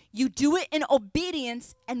 you do it in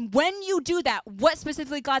obedience, and when you do that, what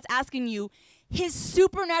specifically God's asking you, his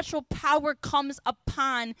supernatural power comes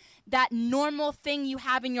upon that normal thing you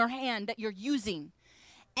have in your hand that you're using,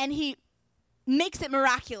 and he makes it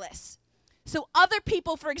miraculous. So other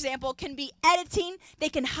people, for example, can be editing, they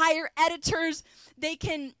can hire editors, they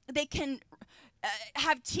can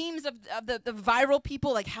have teams of the viral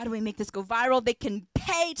people, like how do we make this go viral? They can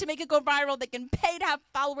pay to make it go viral, they can pay to have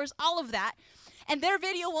followers, all of that. And their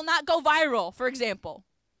video will not go viral, for example,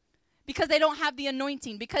 because they don't have the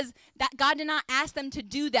anointing, because that God did not ask them to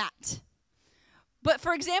do that. But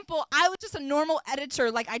for example, I was just a normal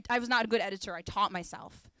editor. Like I was not a good editor. I taught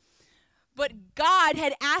myself. But God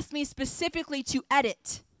had asked me specifically to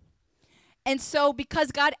edit. And so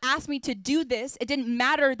because God asked me to do this, it didn't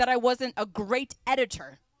matter that I wasn't a great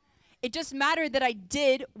editor. It just mattered that I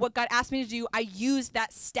did what God asked me to do. I used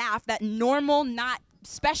that staff, that normal, not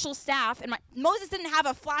special staff. And Moses didn't have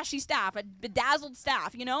a flashy staff, a bedazzled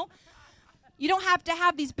staff, you know? You don't have to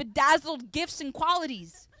have these bedazzled gifts and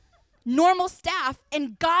qualities. Normal staff,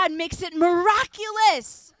 and God makes it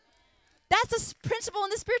miraculous. That's a principle in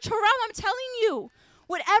the spiritual realm, I'm telling you.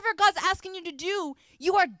 Whatever God's asking you to do,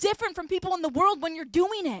 you are different from people in the world when you're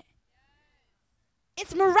doing it.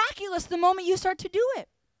 It's miraculous the moment you start to do it.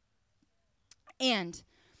 And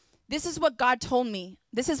this is what God told me.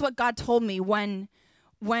 This is what God told me when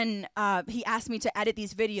he asked me to edit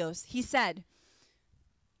these videos. He said,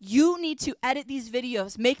 you need to edit these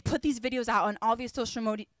videos, put these videos out on all these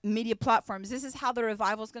social media platforms. This is how the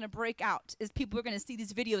revival is going to break out, is people are going to see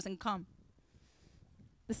these videos and come.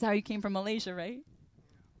 This is how you came from Malaysia, right?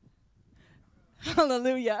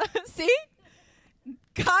 Hallelujah. See?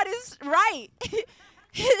 God is right.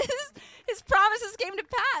 His promises came to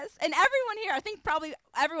pass. And everyone here, I think probably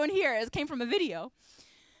everyone here came from a video.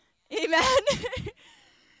 Amen.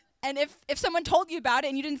 And if someone told you about it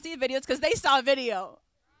and you didn't see a video, it's because they saw a video.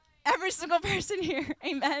 Every single person here.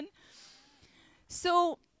 Amen.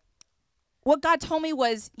 So what God told me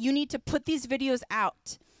was, you need to put these videos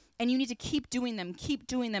out, and you need to keep doing them, keep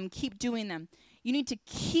doing them, keep doing them. You need to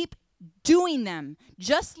keep doing them,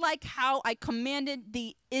 just like how I commanded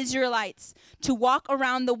the Israelites to walk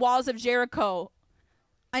around the walls of Jericho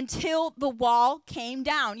until the wall came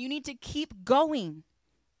down. You need to keep going.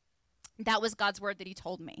 That was God's word that he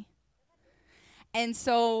told me. And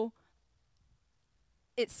so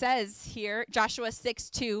it says here, Joshua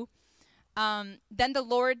 6:2, then the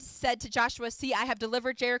Lord said to Joshua, see, I have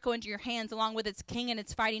delivered Jericho into your hands along with its king and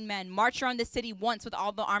its fighting men. March around the city once with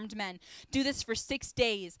all the armed men. Do this for 6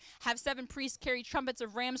 days. Have 7 priests carry trumpets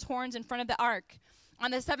of ram's horns in front of the ark.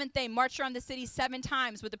 On the 7th day, march around the city 7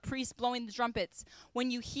 times with the priests blowing the trumpets.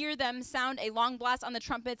 When you hear them sound a long blast on the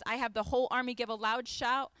trumpets, I have the whole army give a loud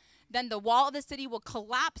shout. Then the wall of the city will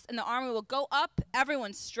collapse and the army will go up,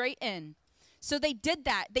 everyone straight in. So they did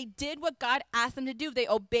that. They did what God asked them to do. They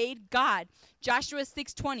obeyed God. Joshua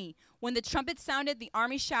 6:20, when the trumpet sounded, the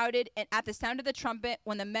army shouted, and at the sound of the trumpet,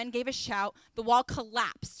 when the men gave a shout, the wall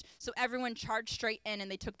collapsed. So everyone charged straight in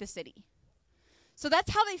and they took the city. So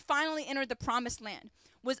that's how they finally entered the promised land,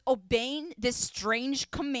 was obeying this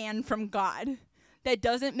strange command from God that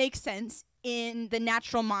doesn't make sense in the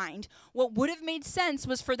natural mind. What would have made sense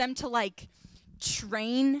was for them to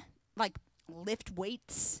train, lift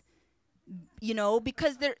weights,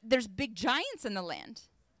 because there's big giants in the land.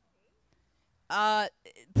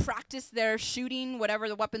 Practice their shooting, whatever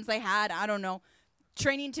the weapons they had, I don't know.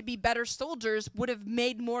 Training to be better soldiers would have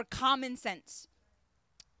made more common sense.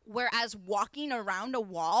 Whereas walking around a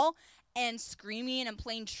wall and screaming and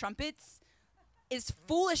playing trumpets is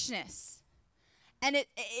foolishness. And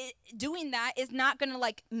doing that is not going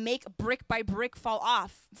to make brick by brick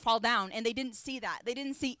fall down. And they didn't see that. They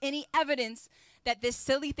didn't see any evidence that this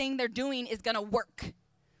silly thing they're doing is going to work.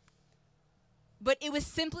 But it was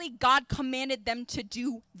simply God commanded them to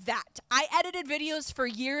do that. I edited videos for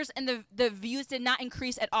years and the views did not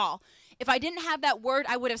increase at all. If I didn't have that word,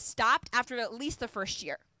 I would have stopped after at least the first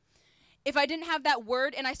year. If I didn't have that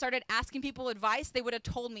word and I started asking people advice, they would have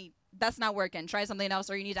told me, that's not working. Try something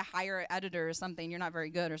else, or you need to hire an editor or something. You're not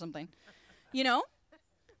very good or something.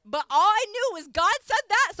 But all I knew was God said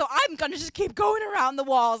that, so I'm going to just keep going around the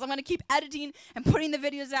walls. I'm going to keep editing and putting the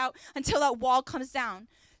videos out until that wall comes down.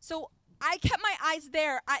 So I kept my eyes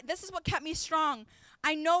there. This is what kept me strong.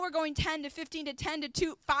 I know we're going 10 to 15 to 10 to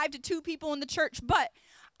 2, 5 to 2 people in the church, but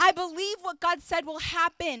I believe what God said will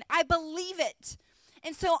happen. I believe it.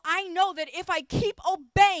 And so I know that if I keep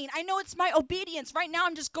obeying, I know it's my obedience. Right now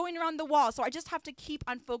I'm just going around the wall, so I just have to keep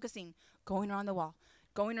on focusing, going around the wall,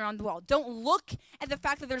 going around the wall. Don't look at the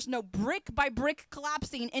fact that there's no brick by brick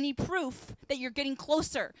collapsing, any proof that you're getting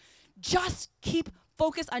closer. Just keep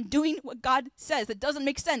focused on doing what God says. It doesn't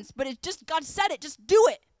make sense, but it's just God said it. Just do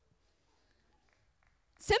it.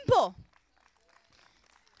 Simple.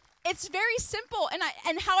 It's very simple,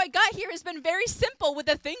 and how I got here has been very simple with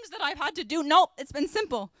the things that I've had to do. No, it's been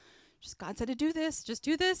simple. Just God said to do this, just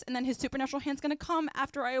do this, and then his supernatural hand's going to come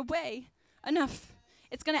after I obey enough.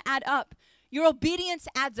 It's going to add up. Your obedience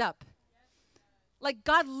adds up. Like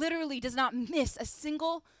God literally does not miss a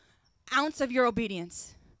single ounce of your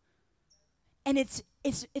obedience. And it's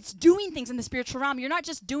doing things in the spiritual realm. You're not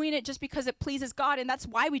just doing it just because it pleases God, and that's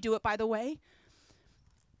why we do it, by the way.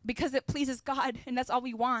 Because it pleases God, and that's all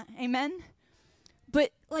we want. Amen? But,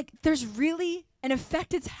 like, there's really an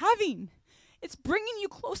effect it's having. It's bringing you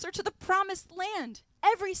closer to the promised land.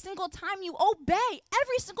 Every single time you obey,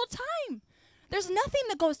 every single time. There's nothing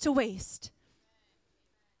that goes to waste.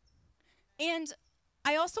 And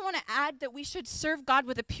I also want to add that we should serve God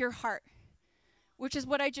with a pure heart, which is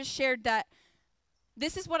what I just shared, that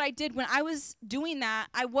this is what I did when I was doing that.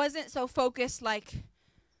 I wasn't so focused like,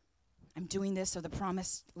 I'm doing this so the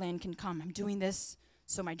promised land can come. I'm doing this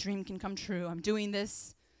so my dream can come true. I'm doing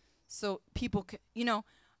this so people can,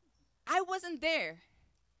 I wasn't there.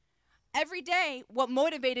 Every day, what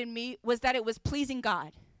motivated me was that it was pleasing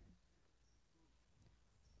God.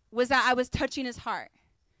 Was that I was touching his heart.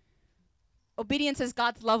 Obedience is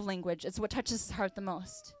God's love language. It's what touches his heart the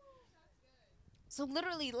most. So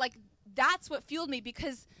literally, like, that's what fueled me,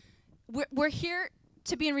 because we're here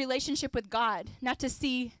to be in relationship with God, not to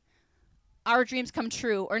see our dreams come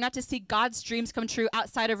true, or not to see God's dreams come true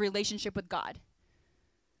outside of relationship with God.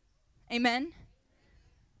 Amen?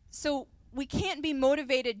 So we can't be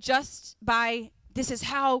motivated just by, this is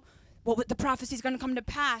how, the prophecy is going to come to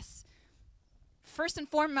pass. First and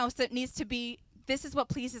foremost, it needs to be, this is what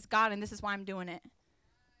pleases God, and this is why I'm doing it.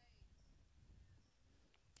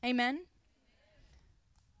 Amen?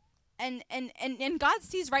 And God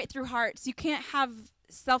sees right through hearts. You can't have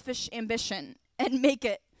selfish ambition and make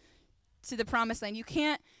it to the promised land. You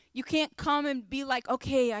can't come and be like,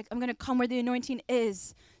 okay, I'm going to come where the anointing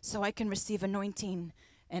is so I can receive anointing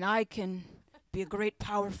and I can be a great,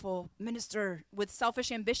 powerful minister with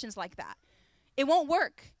selfish ambitions like that. It won't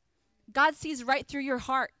work. God sees right through your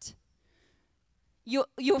heart.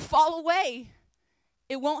 You'll fall away.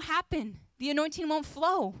 It won't happen. The anointing won't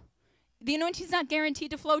flow. The anointing is not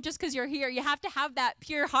guaranteed to flow just because you're here. You have to have that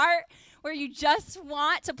pure heart where you just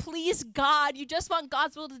want to please God. You just want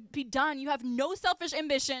God's will to be done. You have no selfish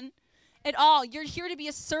ambition at all. You're here to be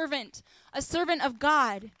a servant of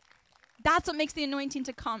God. That's what makes the anointing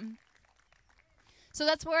to come. So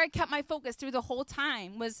that's where I kept my focus through the whole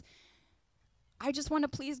time, was I just want to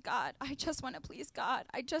please God. I just want to please God.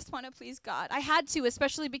 I just want to please God. I had to,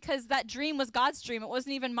 especially because that dream was God's dream. It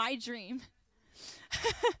wasn't even my dream.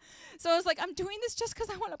 So I was like, I'm doing this just because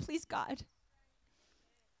I want to please God.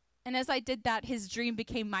 And as I did that, his dream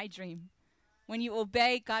became my dream. When you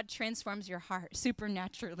obey, God transforms your heart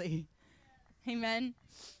supernaturally. Amen.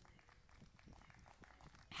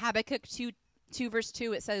 Habakkuk 2 verse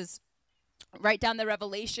 2, it says, write down the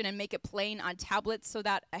revelation and make it plain on tablets so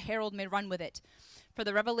that a herald may run with it. For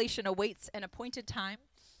the revelation awaits an appointed time.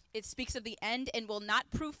 It speaks of the end and will not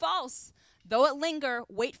prove false. Though it linger,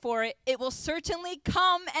 wait for it. It will certainly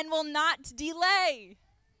come and will not delay.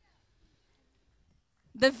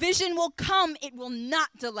 The vision will come. It will not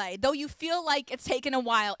delay. Though you feel like it's taken a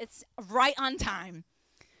while, it's right on time.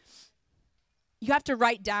 You have to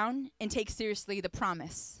write down and take seriously the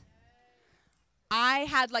promise. I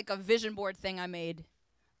had like a vision board thing I made.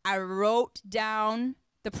 I wrote down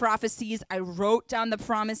the prophecies. I wrote down the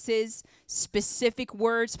promises, specific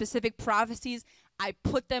words, specific prophecies. I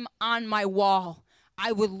put them on my wall.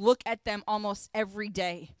 I would look at them almost every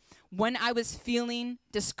day. When I was feeling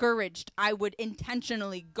discouraged, I would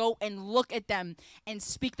intentionally go and look at them and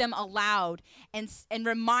speak them aloud and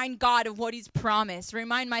remind God of what he's promised.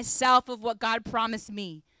 Remind myself of what God promised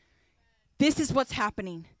me. This is what's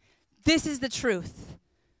happening. This is the truth.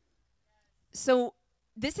 So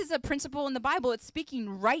this is a principle in the Bible. It's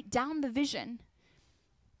speaking, write down the vision.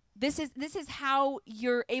 This is how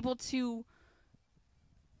you're able to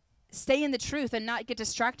stay in the truth and not get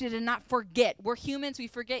distracted and not forget. We're humans. We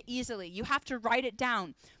forget easily. You have to write it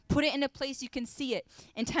down. Put it in a place you can see it.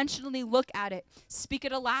 Intentionally look at it. Speak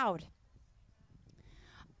it aloud.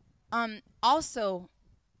 Also,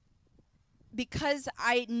 because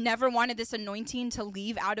I never wanted this anointing to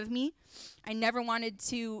leave out of me, I never wanted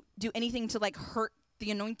to do anything to like hurt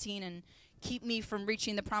the anointing and keep me from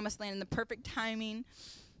reaching the promised land in the perfect timing.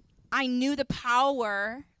 I knew the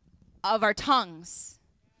power of our tongues.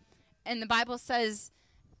 And the Bible says,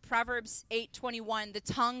 Proverbs 8:21, the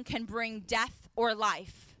tongue can bring death or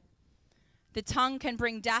life. The tongue can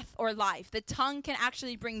bring death or life. The tongue can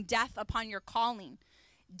actually bring death upon your calling,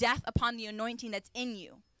 death upon the anointing that's in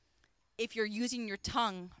you, if you're using your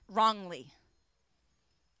tongue wrongly.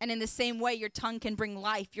 And in the same way, your tongue can bring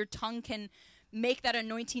life. Your tongue can make that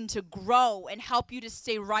anointing to grow and help you to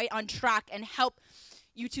stay right on track and help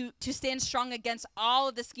you to stand strong against all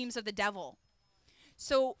of the schemes of the devil.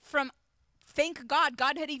 So thank God,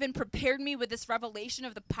 God had even prepared me with this revelation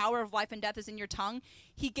of the power of life and death is in your tongue.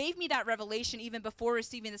 He gave me that revelation even before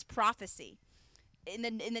receiving this prophecy. In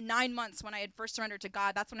the 9 months when I had first surrendered to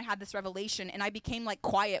God, that's when I had this revelation, and I became like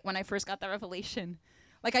quiet when I first got that revelation.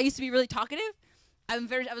 Like I used to be really talkative. I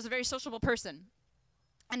was a very sociable person.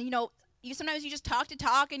 And sometimes you just talk to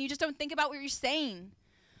talk and you just don't think about what you're saying.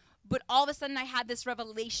 But all of a sudden I had this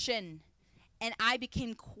revelation and I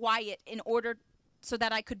became quiet in order so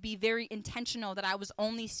that I could be very intentional that I was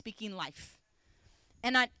only speaking life.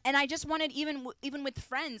 And I just wanted, even with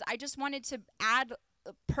friends, I just wanted to add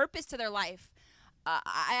purpose to their life.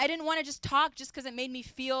 I didn't want to just talk just because it made me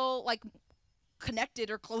feel like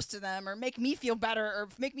connected or close to them or make me feel better or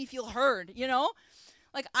make me feel heard,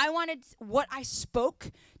 Like I wanted what I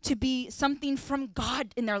spoke to be something from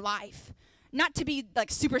God in their life. Not to be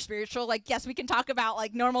like super spiritual, like yes, we can talk about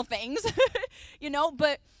like normal things,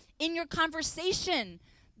 but in your conversation,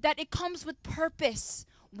 that it comes with purpose.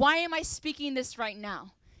 Why am I speaking this right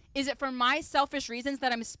now? Is it for my selfish reasons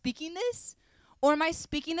that I'm speaking this? Or am I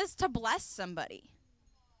speaking this to bless somebody?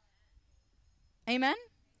 Amen?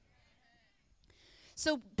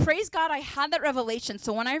 So praise God, I had that revelation.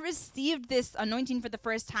 So when I received this anointing for the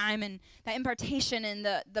first time and that impartation and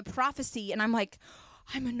the prophecy, and I'm like,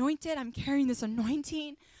 I'm anointed, I'm carrying this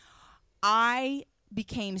anointing, I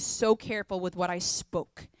became so careful with what I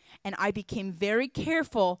spoke. And I became very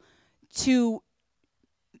careful to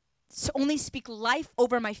only speak life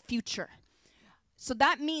over my future. So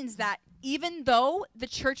that means that even though the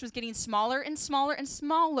church was getting smaller and smaller and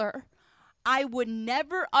smaller, I would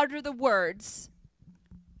never utter the words,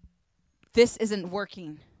 this isn't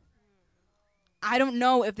working. I don't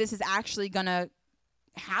know if this is actually going to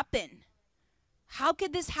happen. How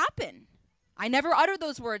could this happen? I never uttered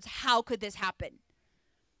those words, how could this happen?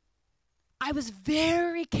 I was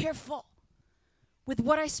very careful with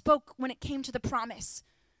what I spoke when it came to the promise,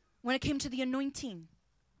 when it came to the anointing.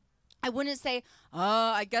 I wouldn't say,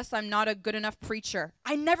 I guess I'm not a good enough preacher.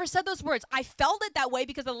 I never said those words. I felt it that way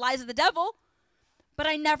because of the lies of the devil, but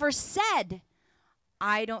I never said,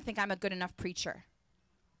 I don't think I'm a good enough preacher.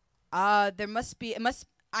 I must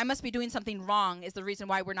be doing something wrong is the reason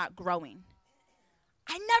why we're not growing.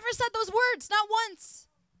 I never said those words, not once.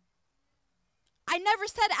 I never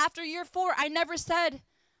said after year 4, I never said,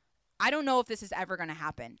 I don't know if this is ever going to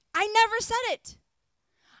happen. I never said it.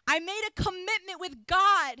 I made a commitment with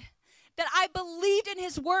God that I believed in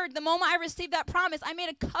his word. The moment I received that promise, I made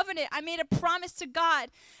a covenant. I made a promise to God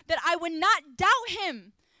that I would not doubt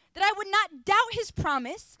him, that I would not doubt his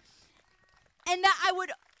promise, and that I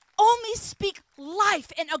would only speak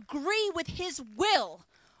life and agree with his will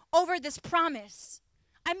over this promise.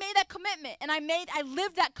 I made that commitment, and I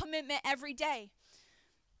lived that commitment every day.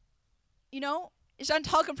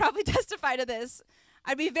 Chantal can probably testify to this.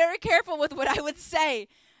 I'd be very careful with what I would say.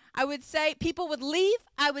 I would say, people would leave.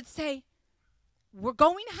 I would say, we're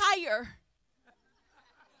going higher.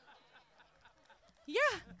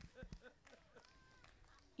 Yeah.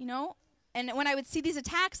 And when I would see these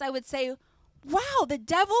attacks, I would say, wow, the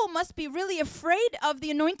devil must be really afraid of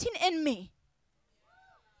the anointing in me.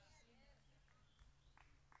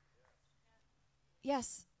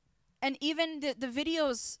 Yes. And even the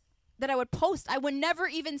videos that I would post, I would never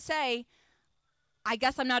even say, I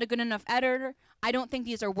guess I'm not a good enough editor. I don't think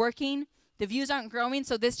these are working. The views aren't growing,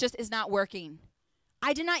 so this just is not working.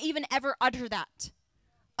 I did not even ever utter that.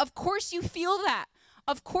 Of course you feel that.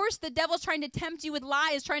 Of course the devil's trying to tempt you with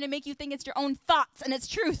lies, trying to make you think it's your own thoughts and it's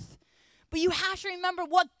truth. But you have to remember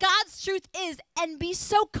what God's truth is and be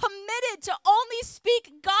so committed to only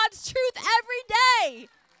speak God's truth every day.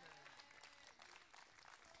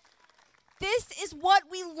 This is what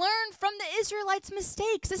we learned from the Israelites'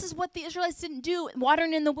 mistakes. This is what the Israelites didn't do,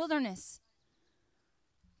 wandering in the wilderness.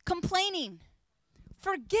 Complaining.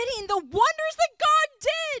 Forgetting the wonders that God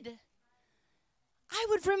did. I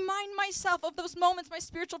would remind myself of those moments, my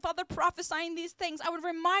spiritual father prophesying these things. I would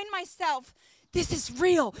remind myself, this is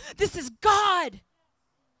real. This is God.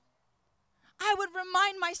 I would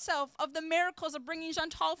remind myself of the miracles of bringing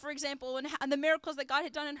Chantal, for example, and the miracles that God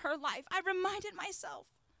had done in her life. I reminded myself.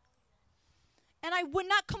 And I would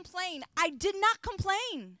not complain. I did not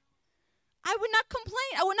complain. I would not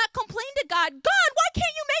complain. I would not complain to God. God, why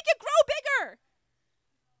can't you make it grow bigger?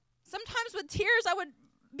 Sometimes with tears, I would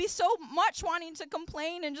be so much wanting to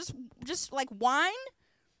complain and just like whine,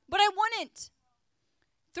 but I wouldn't.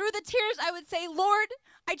 Through the tears, I would say, Lord,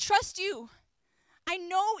 I trust you. I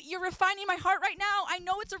know you're refining my heart right now. I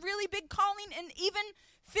know it's a really big calling, and even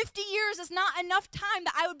 50 years is not enough time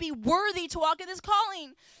that I would be worthy to walk in this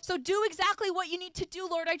calling. So do exactly what you need to do,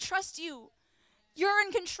 Lord. I trust you. You're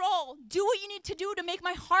in control. Do what you need to do to make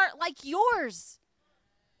my heart like yours.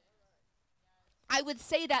 I would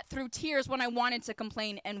say that through tears when I wanted to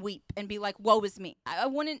complain and weep and be like, woe is me. I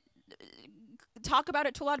wouldn't talk about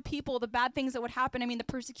it to a lot of people, the bad things that would happen. I mean, the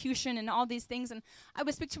persecution and all these things. And I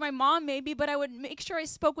would speak to my mom maybe, but I would make sure I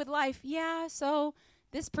spoke with life. Yeah, so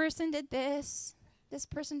this person did this. This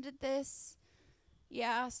person did this.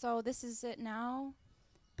 Yeah, so this is it now.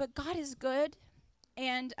 But God is good,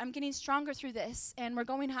 and I'm getting stronger through this, and we're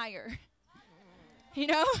going higher. You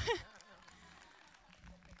know?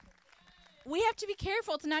 We have to be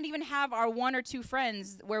careful to not even have our one or two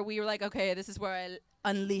friends where we were like, okay, this is where I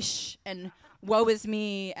unleash, and woe is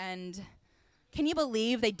me, and can you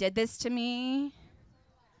believe they did this to me?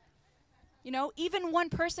 You know, even one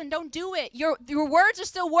person, don't do it. Your words are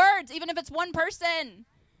still words, even if it's one person.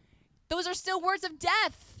 Those are still words of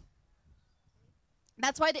death.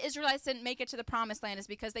 That's why the Israelites didn't make it to the promised land, is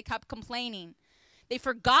because they kept complaining. They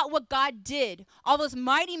forgot what God did, all those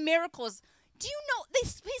mighty miracles. Do you know, they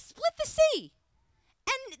split the sea,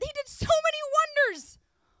 and they did so many wonders.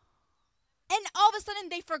 And all of a sudden,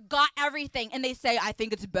 they forgot everything, and they say, I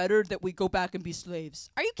think it's better that we go back and be slaves.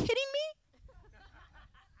 Are you kidding me?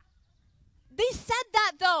 They said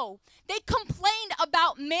that, though. They complained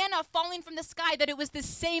about manna falling from the sky, that it was the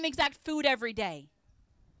same exact food every day.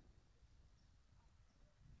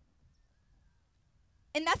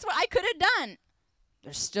 And that's what I could have done.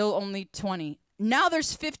 There's still only 20. Now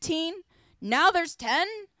there's 15. Now there's 10.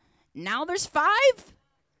 Now there's 5.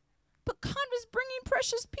 But God was bringing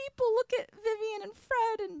precious people. Look at Vivian and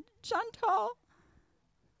Fred and Chantal.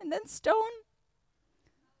 And then Stone.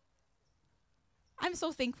 I'm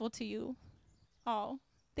so thankful to you all.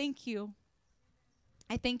 Thank you.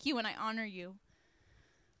 I thank you and I honor you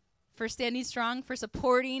for standing strong, for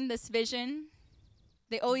supporting this vision.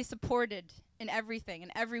 They always supported in everything,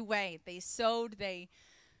 in every way. They sowed, they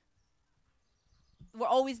were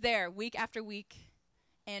always there week after week.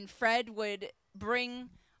 And Fred would bring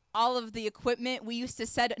all of the equipment. We used to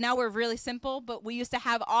set, now we're really simple, but we used to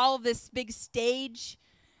have all of this big stage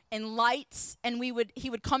and lights, and he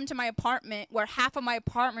would come to my apartment, where half of my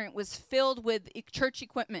apartment was filled with church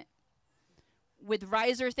equipment, with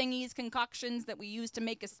riser thingies, concoctions that we used to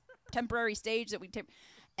make a temporary stage that we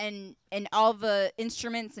and all the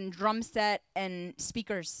instruments and drum set and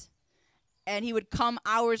speakers. And he would come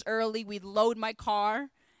hours early. We'd load my car,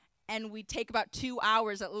 and we'd take about 2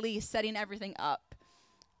 hours at least setting everything up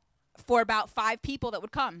for about 5 people that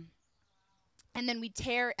would come. And then we'd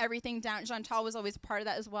tear everything down. Chantal was always part of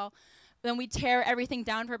that as well. Then we'd tear everything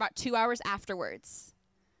down for about 2 hours afterwards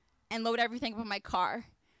and load everything up in my car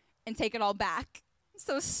and take it all back.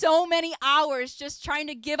 So many hours just trying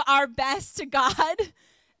to give our best to God.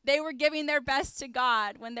 They were giving their best to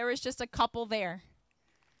God when there was just a couple there.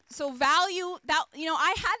 So value, that,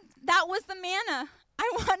 that was the manna.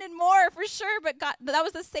 I wanted more for sure, but God, that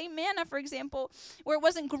was the same manna, for example, where it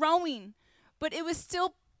wasn't growing, but it was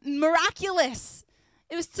still miraculous.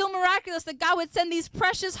 It was still miraculous that God would send these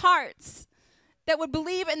precious hearts that would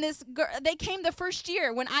believe in this. They came the first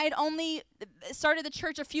year when I had only started the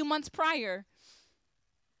church a few months prior,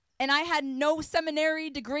 and I had no seminary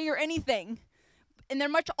degree or anything, and they're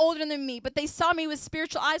much older than me, but they saw me with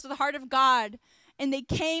spiritual eyes, with the heart of God, and they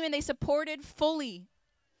came and they supported fully.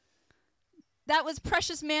 That was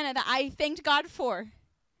precious manna that I thanked God for,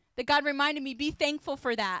 that God reminded me, be thankful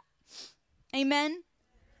for that. Amen?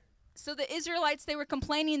 So the Israelites, they were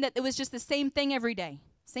complaining that it was just the same thing every day,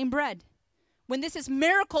 same bread, when this is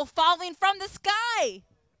miracle falling from the sky.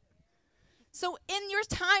 So in your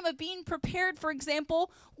time of being prepared, for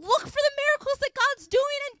example, look for the miracles that God's doing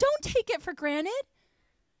and don't take it for granted.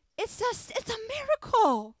 It's a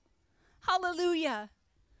miracle. Hallelujah.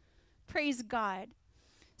 Praise God.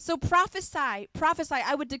 So prophesy.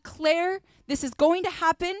 I would declare this is going to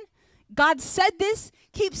happen. God said this.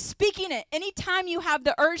 Keep speaking it. Anytime you have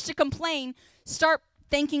the urge to complain, Start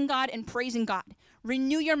thanking God and praising God.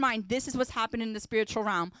 Renew your mind. This is what's happening in the spiritual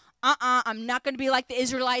realm. I'm not going to be like the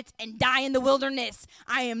Israelites and die in the wilderness.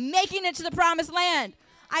 I am making it to the promised land.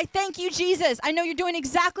 I thank you, Jesus. I know you're doing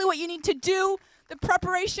exactly what you need to do. The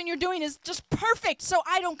preparation you're doing is just perfect, so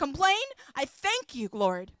I don't complain. I thank you,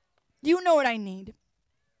 Lord. You know what I need.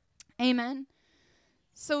 Amen.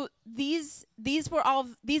 So these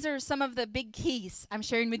are some of the big keys I'm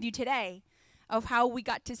sharing with you today of how we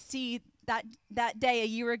got to see that day a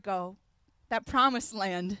year ago, that promised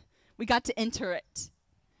land. We got to enter it.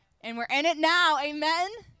 And we're in it now, amen?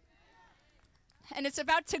 And it's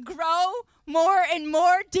about to grow more and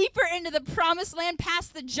more, deeper into the promised land,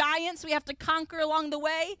 past the giants we have to conquer along the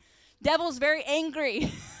way. Devil's very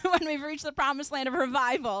angry when we've reached the promised land of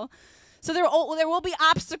revival. So there will be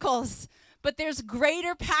obstacles, but there's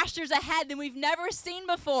greater pastures ahead than we've never seen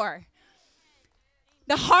before.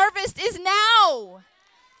 The harvest is now.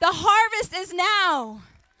 The harvest is now.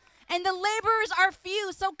 And the laborers are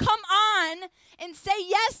few. So come on and say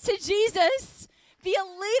yes to Jesus. Be a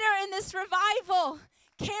leader in this revival.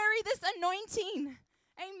 Carry this anointing.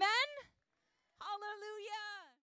 Amen. Hallelujah.